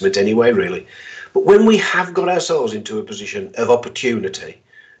investment anyway, really. But when we have got ourselves into a position of opportunity,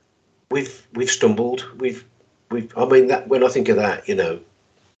 we've stumbled. I mean, that when I think of that,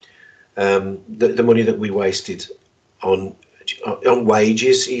 the money that we wasted on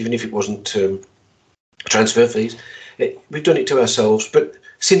wages, even if it wasn't transfer fees, we've done it to ourselves. But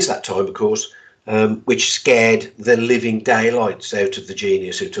since that time, of course, which scared the living daylights out of the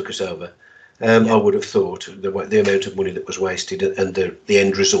genius who took us over. I would have thought the amount of money that was wasted and the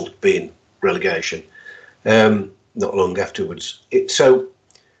end result being relegation not long afterwards. So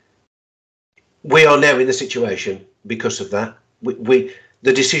we are now in the situation because of that.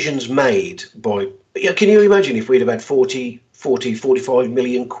 The decisions made by... Can you imagine if we'd have had 45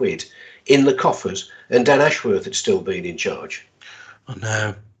 million quid in the coffers and Dan Ashworth had still been in charge? Oh,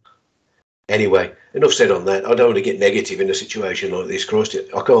 no. Anyway, enough said on that. I don't want to get negative in a situation like this, Christ.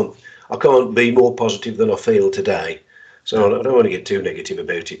 I can't be more positive than I feel today. So I don't want to get too negative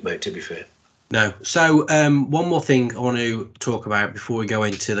about it, mate, to be fair. No. So one more thing I want to talk about before we go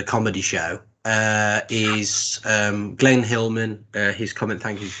into the comedy show is Glenn Hillman. His comment,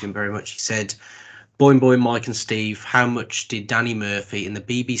 thank you very much. He said, Boing, Mike and Steve, how much did Danny Murphy and the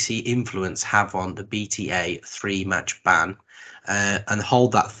BBC influence have on the BTA 3-match ban? And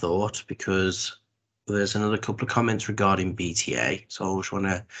hold that thought, because there's another couple of comments regarding BTA. So I just want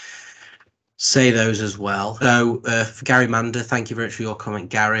to say those as well. So for Gary Mander, thank you very much for your comment,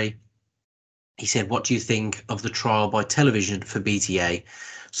 Gary. He said, what do you think of the trial by television for BTA?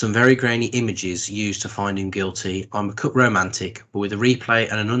 Some very grainy images used to find him guilty. I'm a cup romantic, but with a replay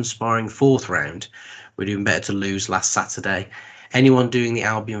and an unsparring 4th round, we're doing better to lose last Saturday. Anyone doing the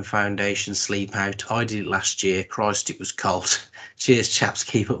Albion Foundation sleep out? I did it last year. Christ, it was cold. Cheers, chaps.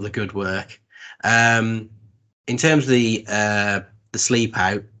 Keep up the good work. In terms of the sleep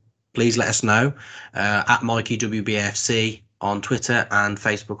out, please let us know at Mikey WBFC on Twitter and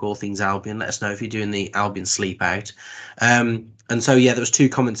Facebook, all things Albion. Let us know if you're doing the Albion sleep out. And so, yeah, there was 2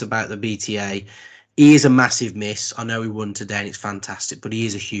 comments about the BTA. He is a massive miss. I know he won today and it's fantastic, but he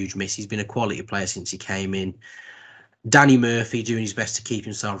is a huge miss. He's been a quality player since he came in. Danny Murphy doing his best to keep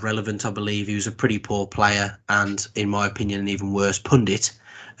himself relevant, I believe. He was a pretty poor player and, in my opinion, an even worse pundit.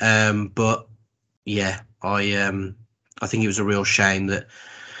 But, yeah, I think it was a real shame that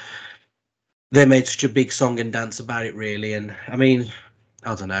they made such a big song and dance about it, really. And I mean,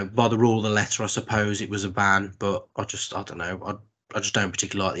 I don't know, by the rule of the letter, I suppose it was a ban, but I don't know. I just don't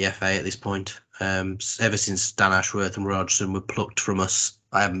particularly like the FA at this point. Ever since Dan Ashworth and Rogerson were plucked from us,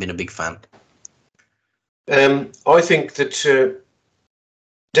 I haven't been a big fan. I think that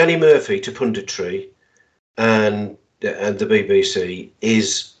Danny Murphy to punditry and the BBC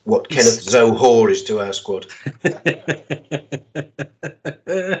is what Kenneth Zohore is to our squad.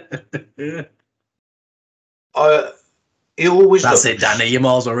 He always. That's it, Danny. You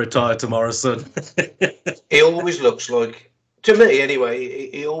might as well retire tomorrow, son. He always looks like, to me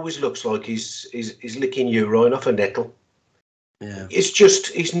anyway, he always looks like he's licking urine off a nettle. Yeah. It's just,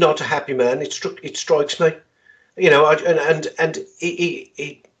 he's not a happy man. It strikes me, you know.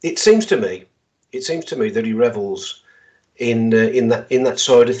 It seems to me that he revels in that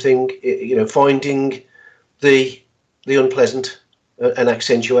side of thing. You know, finding the unpleasant and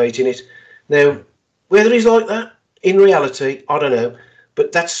accentuating it. Now, whether he's like that in reality, I don't know.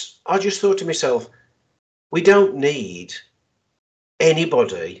 But I just thought to myself, we don't need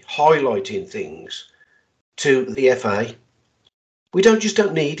anybody highlighting things to the FA. We don't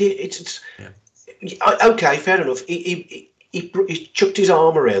need it. Okay, fair enough. He chucked his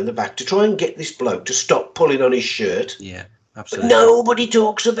arm around the back to try and get this bloke to stop pulling on his shirt. Yeah, absolutely. But nobody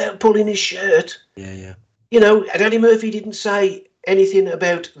talks about pulling his shirt. Yeah. You know, Danny Murphy didn't say anything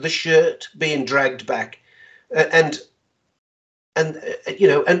about the shirt being dragged back, and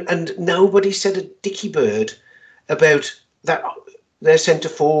nobody said a dicky bird about that. Their centre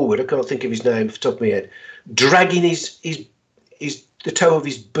forward, I can't think of his name off the top of my head, dragging the toe of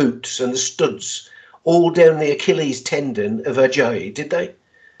his boots and the studs all down the Achilles tendon of Ajayi, did they?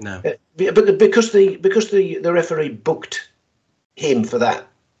 No. But because the referee booked him for that,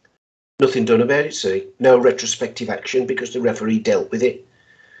 nothing done about it. See, no retrospective action because the referee dealt with it.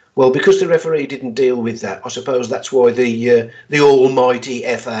 Well, because the referee didn't deal with that, I suppose that's why the almighty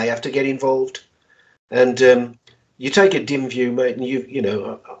FA have to get involved. And you take a dim view, mate, and you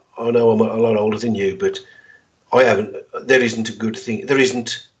know, I know I'm a lot older than you, but I haven't. There isn't a good thing. There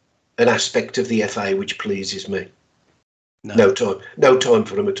isn't an aspect of the FA which pleases me. No time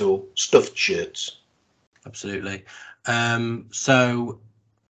for them at all. Stuffed shirts. Absolutely. So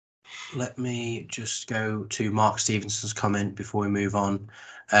let me just go to Mark Stevenson's comment before we move on.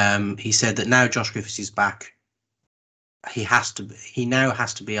 He said that now Josh Griffiths is back, he now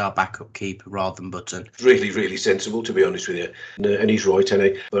has to be our backup keeper rather than Button. Really, really sensible, to be honest with you. And he's right,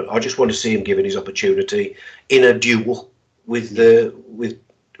 Annie. But I just want to see him given his opportunity in a duel with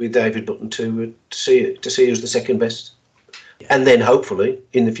David Button to see who's the second best. Yeah. And then hopefully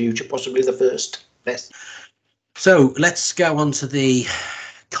in the future, possibly the first best. So let's go on to the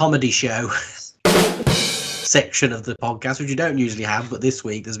comedy show section of the podcast, which you don't usually have, but this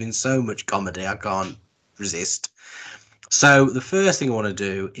week there's been so much comedy I can't resist. So the first thing I want to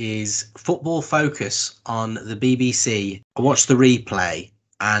do is Football Focus on the BBC. I watched the replay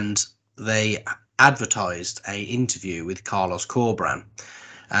and they advertised an interview with Carlos Corberán.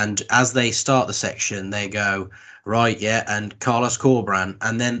 And as they start the section, they go, right, yeah, and Carlos Corberán.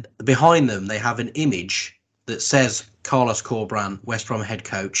 And then behind them, they have an image that says Carlos Corberán, West Brom head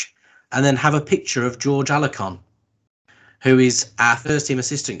coach, and then have a picture of George Alacon, who is our first team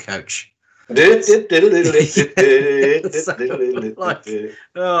assistant coach.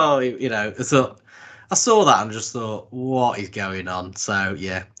 So I saw that and just thought, what is going on? So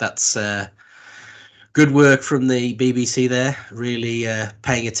yeah, that's good work from the BBC there, really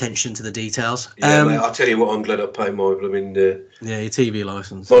paying attention to the details. Yeah, mate, I'll tell you what, I'm glad I paid my your TV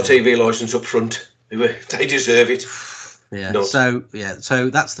license. My TV license up front. They deserve it. Yeah. Not. So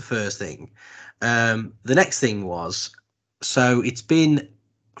that's the first thing. The next thing was, so it's been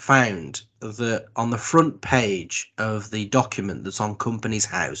found that on the front page of the document that's on Companies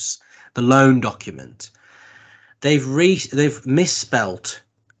House, the loan document, they've misspelt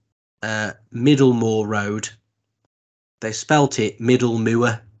Middlemore Road. They spelt it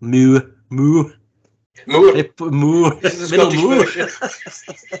Middlemore. They put Moor.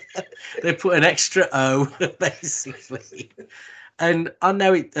 They put an extra O, basically. And I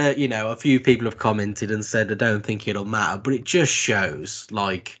know it. A few people have commented and said I don't think it'll matter, but it just shows,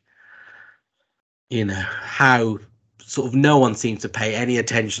 like, how sort of no one seems to pay any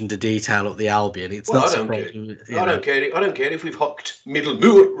attention to detail at the Albion. It's not surprising. I don't care. I don't care if we've hocked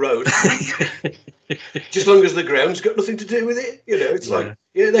Middlemore Road, just long as the ground's got nothing to do with it. It's like,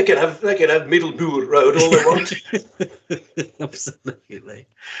 they can have Middlemore Road all they want. Absolutely.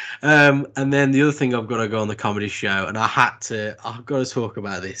 And then the other thing, I've got to go on the comedy show, and I've got to talk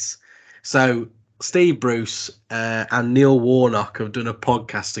about this. So Steve Bruce and Neil Warnock have done a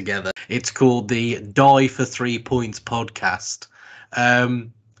podcast together. It's called the Die for 3 Points podcast.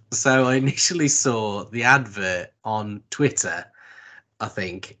 So I initially saw the advert on Twitter, I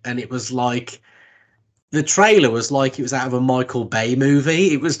think, and it was like, the trailer was like it was out of a Michael Bay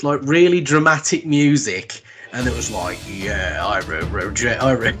movie. It was like really dramatic music. And it was like,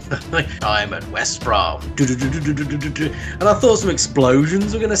 I'm at West Brom. And I thought some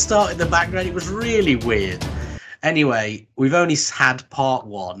explosions were going to start in the background. It was really weird. Anyway, we've only had part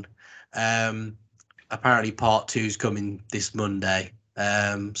 1. Apparently part 2's coming this Monday.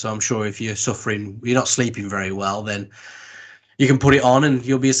 So I'm sure if you're not sleeping very well, then you can put it on and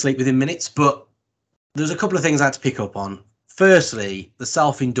you'll be asleep within minutes. But there's a couple of things I had to pick up on. Firstly, the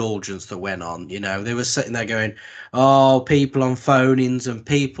self-indulgence that went on. They were sitting there going, "Oh, people on phone-ins and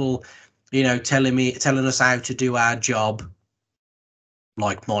people, telling us how to do our job."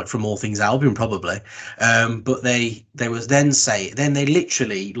 Like Mike from All Things Albion, probably. But they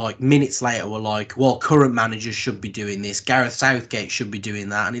literally, like, minutes later were like, "Well, current managers should be doing this. Gareth Southgate should be doing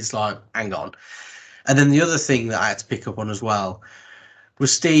that." And it's like, hang on. And then the other thing that I had to pick up on as well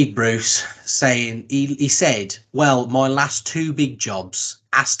was Steve Bruce saying, he said, "Well, my last 2 big jobs,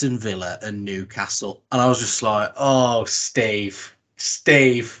 Aston Villa and Newcastle." And I was just like, oh, Steve,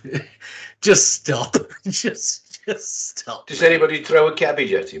 just stop. just stop. Does anybody throw a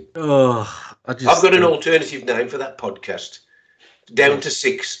cabbage at him? Oh, I've got an alternative name for that podcast. Down to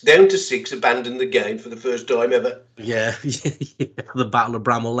six, abandon the game for the first time ever. Yeah. The Battle of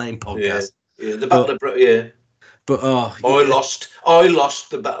Bramall Lane podcast. Yeah, the Battle of But I lost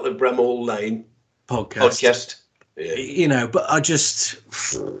the Battle of Bramall Lane podcast. Yeah. But I just,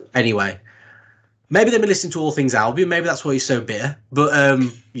 anyway, maybe they've been listening to All Things Albion. Maybe that's why he's so bitter. But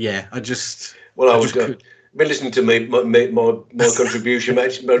been listening to my contribution,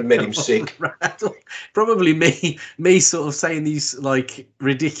 mate. Made him sick. Probably me sort of saying these like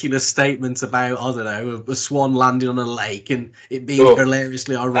ridiculous statements about, I don't know, a swan landing on a lake and it being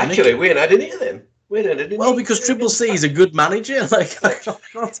hilariously ironic. Actually, we ain't had any of them. Well, because Triple C is a good manager. Like, I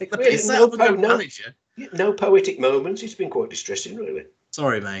can't take the piss out of a good manager. No poetic moments. It's been quite distressing, really.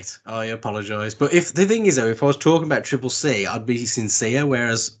 Sorry, mate. I apologise. But if the thing is, though, if I was talking about Triple C, I'd be sincere,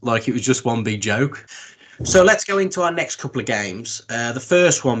 whereas, like, it was just one big joke. So let's go into our next couple of games. The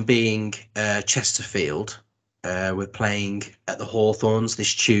first one being Chesterfield. We're playing at the Hawthorns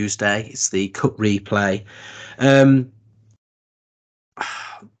this Tuesday. It's the Cup replay.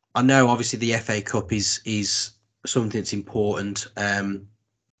 I know, obviously, the FA Cup is something that's important. And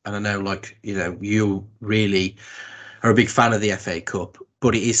I know, like, you really are a big fan of the FA Cup,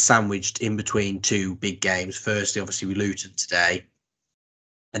 but it is sandwiched in between 2 big games. Firstly, obviously, with Luton today.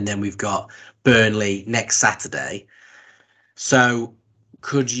 And then we've got Burnley next Saturday. So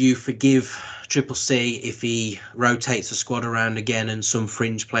could you forgive Triple C if he rotates the squad around again and some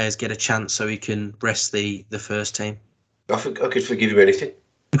fringe players get a chance so he can rest the first team? I could forgive him anything.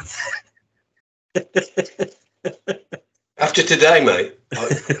 After today, mate,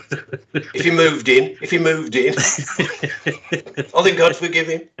 if he moved in, I think I'd forgive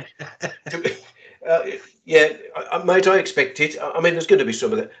him. Mate, I expect it. I mean, there's going to be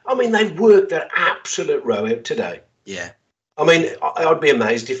some of that. I mean, they've worked their absolute row out today. Yeah. I mean, I'd be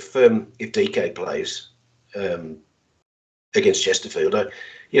amazed if DK plays against Chesterfield.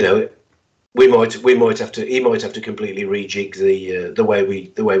 we might have to. He might have to completely rejig the way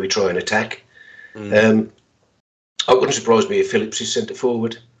we try and attack. It wouldn't surprise me if Phillips is centre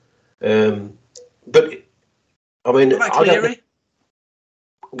forward. But I mean, I don't.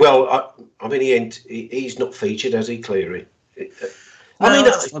 Well, I mean, he's not featured, has he, Cleary? I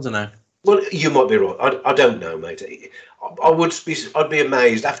don't know. Well, you might be right. I don't know, mate. I'd be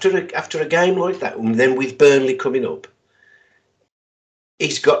amazed after a game like that, and then with Burnley coming up.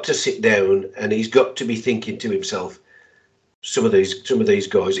 He's got to sit down and he's got to be thinking to himself, some of these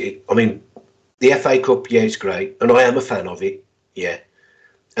guys. I mean, the FA Cup, yeah, it's great, and I am a fan of it, yeah.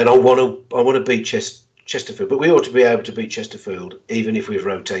 And I want to beat Chesterfield, but we ought to be able to beat Chesterfield even if we've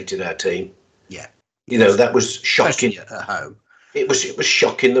rotated our team. Yeah, that was shocking at home. It was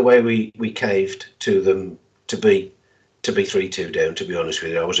shocking the way we caved to them to be 3-2 down. To be honest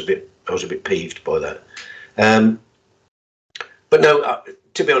with you, I was a bit peeved by that. But no,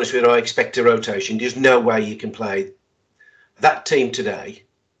 to be honest with you, I expect a rotation. There's no way you can play that team today,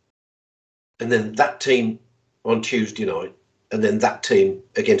 and then that team on Tuesday night, and then that team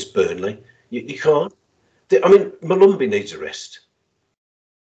against Burnley. You can't. I mean, Malumbi needs a rest.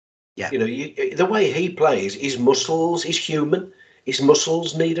 Yeah. The way he plays, his muscles, he's human. His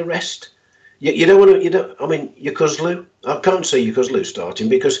muscles need a rest. You don't want to. I mean, Yukuzlu. I can't see Yukuzlu starting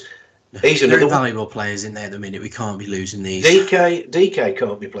because. He's very valuable players in there at the minute. We can't be losing these. DK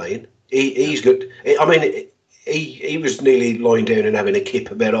can't be playing. He's good. I mean, he was nearly lying down and having a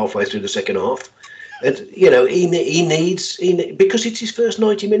kip about halfway through the second half. And he needs because it's his first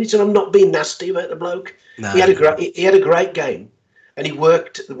 90 minutes. And I'm not being nasty about the bloke. No. He had a great game, and he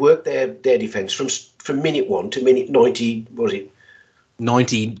worked their defence from minute 1 to minute 90. What was it?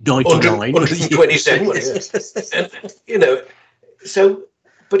 99. 127. And, so.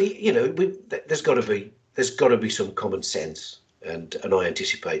 But there's got to be some common sense, and I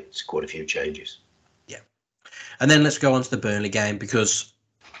anticipate quite a few changes. Yeah, and then let's go on to the Burnley game, because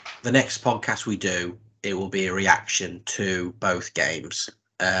the next podcast we do, it will be a reaction to both games.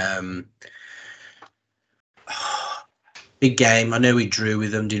 Big game. I know we drew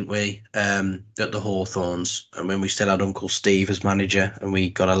with them, didn't we? At the Hawthorns, and when we still had Uncle Steve as manager, and we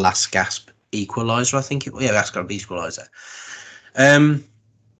got a last gasp equaliser. I think that's got to be equaliser. I'm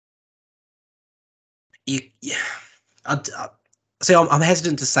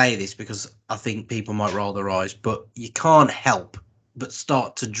hesitant to say this because I think people might roll their eyes, but you can't help but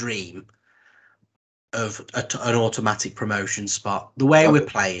start to dream of an automatic promotion spot. The way we're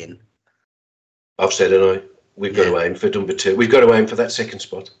playing. I've said it. We've got to aim for number 2. We've got to aim for that second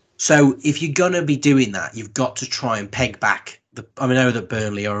spot. So if you're going to be doing that, you've got to try and peg back. I know that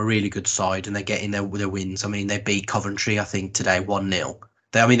Burnley are a really good side and they're getting their wins. I mean, they beat Coventry, I think, today 1-0.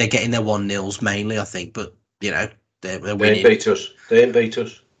 They're getting their 1-0s mainly, I think, but they're winning. They ain't beat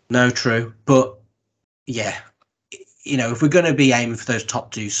us. No, true, but yeah, if we're going to be aiming for those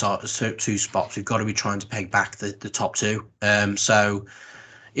top two spots, we've got to be trying to peg back the top 2. So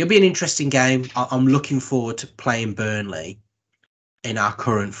it'll be an interesting game. I'm looking forward to playing Burnley in our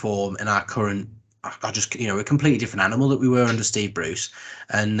current form, in our current. We're a completely different animal that we were under Steve Bruce,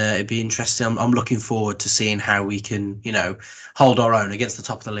 and it'd be interesting. I'm looking forward to seeing how we can, hold our own against the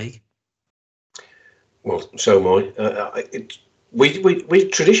top of the league. Well, so am I. We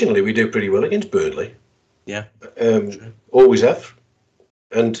traditionally we do pretty well against Burnley. Yeah. Always have,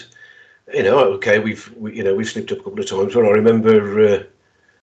 and we've slipped up a couple of times. But I remember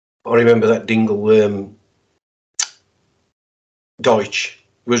that Dingle Deutsch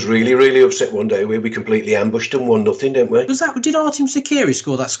was really, really upset one day where we completely ambushed them 1-0, didn't we? Did Artem Sakiri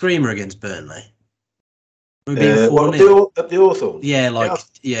score that screamer against Burnley? Up the Hawthorns? Yeah, in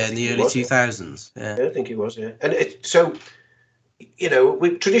the early 2000s. Yeah, I think it was. Yeah, and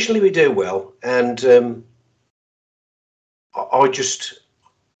we traditionally do well, and I just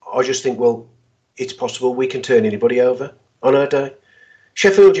think, well, it's possible we can turn anybody over on our day.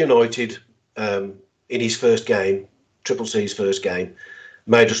 Sheffield United, in his first game, Triple C's first game,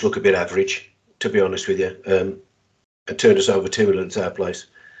 made us look a bit average, to be honest with you, and turned us over 2-0 at our place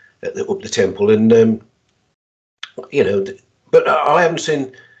up the Temple, and but I haven't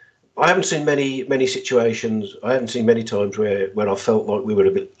seen many situations. I haven't seen many times where I felt like we were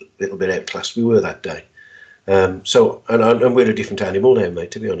a little bit outclassed. We were that day. And we're a different animal now, mate,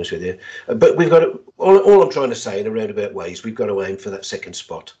 to be honest with you. But we've got to, all I'm trying to say in a roundabout way is we've got to aim for that second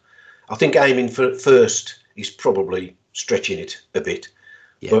spot. I think aiming for first is probably stretching it a bit.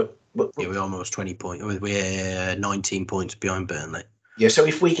 Yeah, but we're almost 20 points. We're 19 points behind Burnley. Yeah, so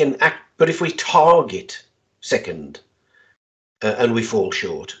if we can if we target second and we fall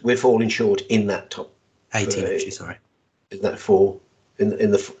short, we're falling short in that top 18, actually, sorry. Isn't that 4?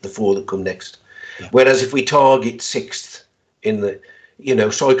 in the four that come next. Yeah. Whereas if we target sixth in the,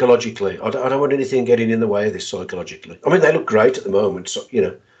 psychologically, I don't want anything getting in the way of this psychologically. I mean, they look great at the moment, so,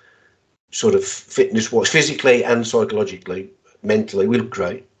 sort of fitness-wise, physically and psychologically, mentally, we look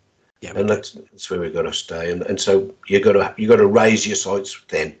great. Yeah, and that's where we've got to stay. And so you got to raise your sights.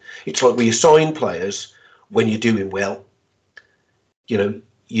 Then it's like we assign players when you're doing well. You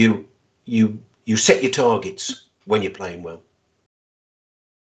set your targets when you're playing well.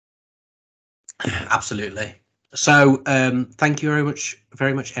 Absolutely. So thank you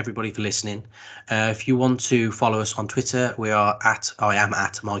very much everybody for listening. If you want to follow us on Twitter, I am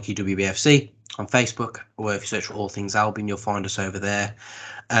at Mikey WBFC. On Facebook, or if you search for All Things Albion, you'll find us over there.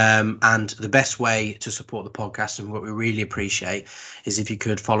 And the best way to support the podcast, and what we really appreciate, is if you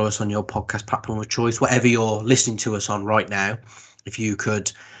could follow us on your podcast platform of choice, whatever you're listening to us on right now. If you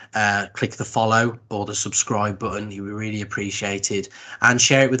could click the follow or the subscribe button, you would really appreciate it, and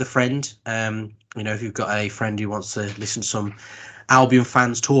share it with a friend. If you've got a friend who wants to listen to some Albion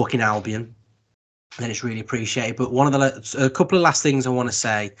fans talking Albion, then it's really appreciated. But a couple of last things I want to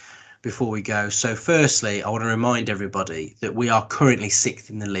say before we go. So firstly, I want to remind everybody that we are currently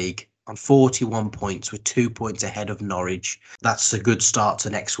 6th in the league on 41 points with 2 points ahead of Norwich. That's a good start to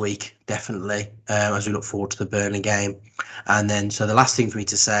next week, definitely, as we look forward to the Burnley game. And then, so the last thing for me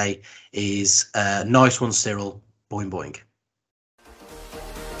to say is, nice one, Cyril. Boing, boing.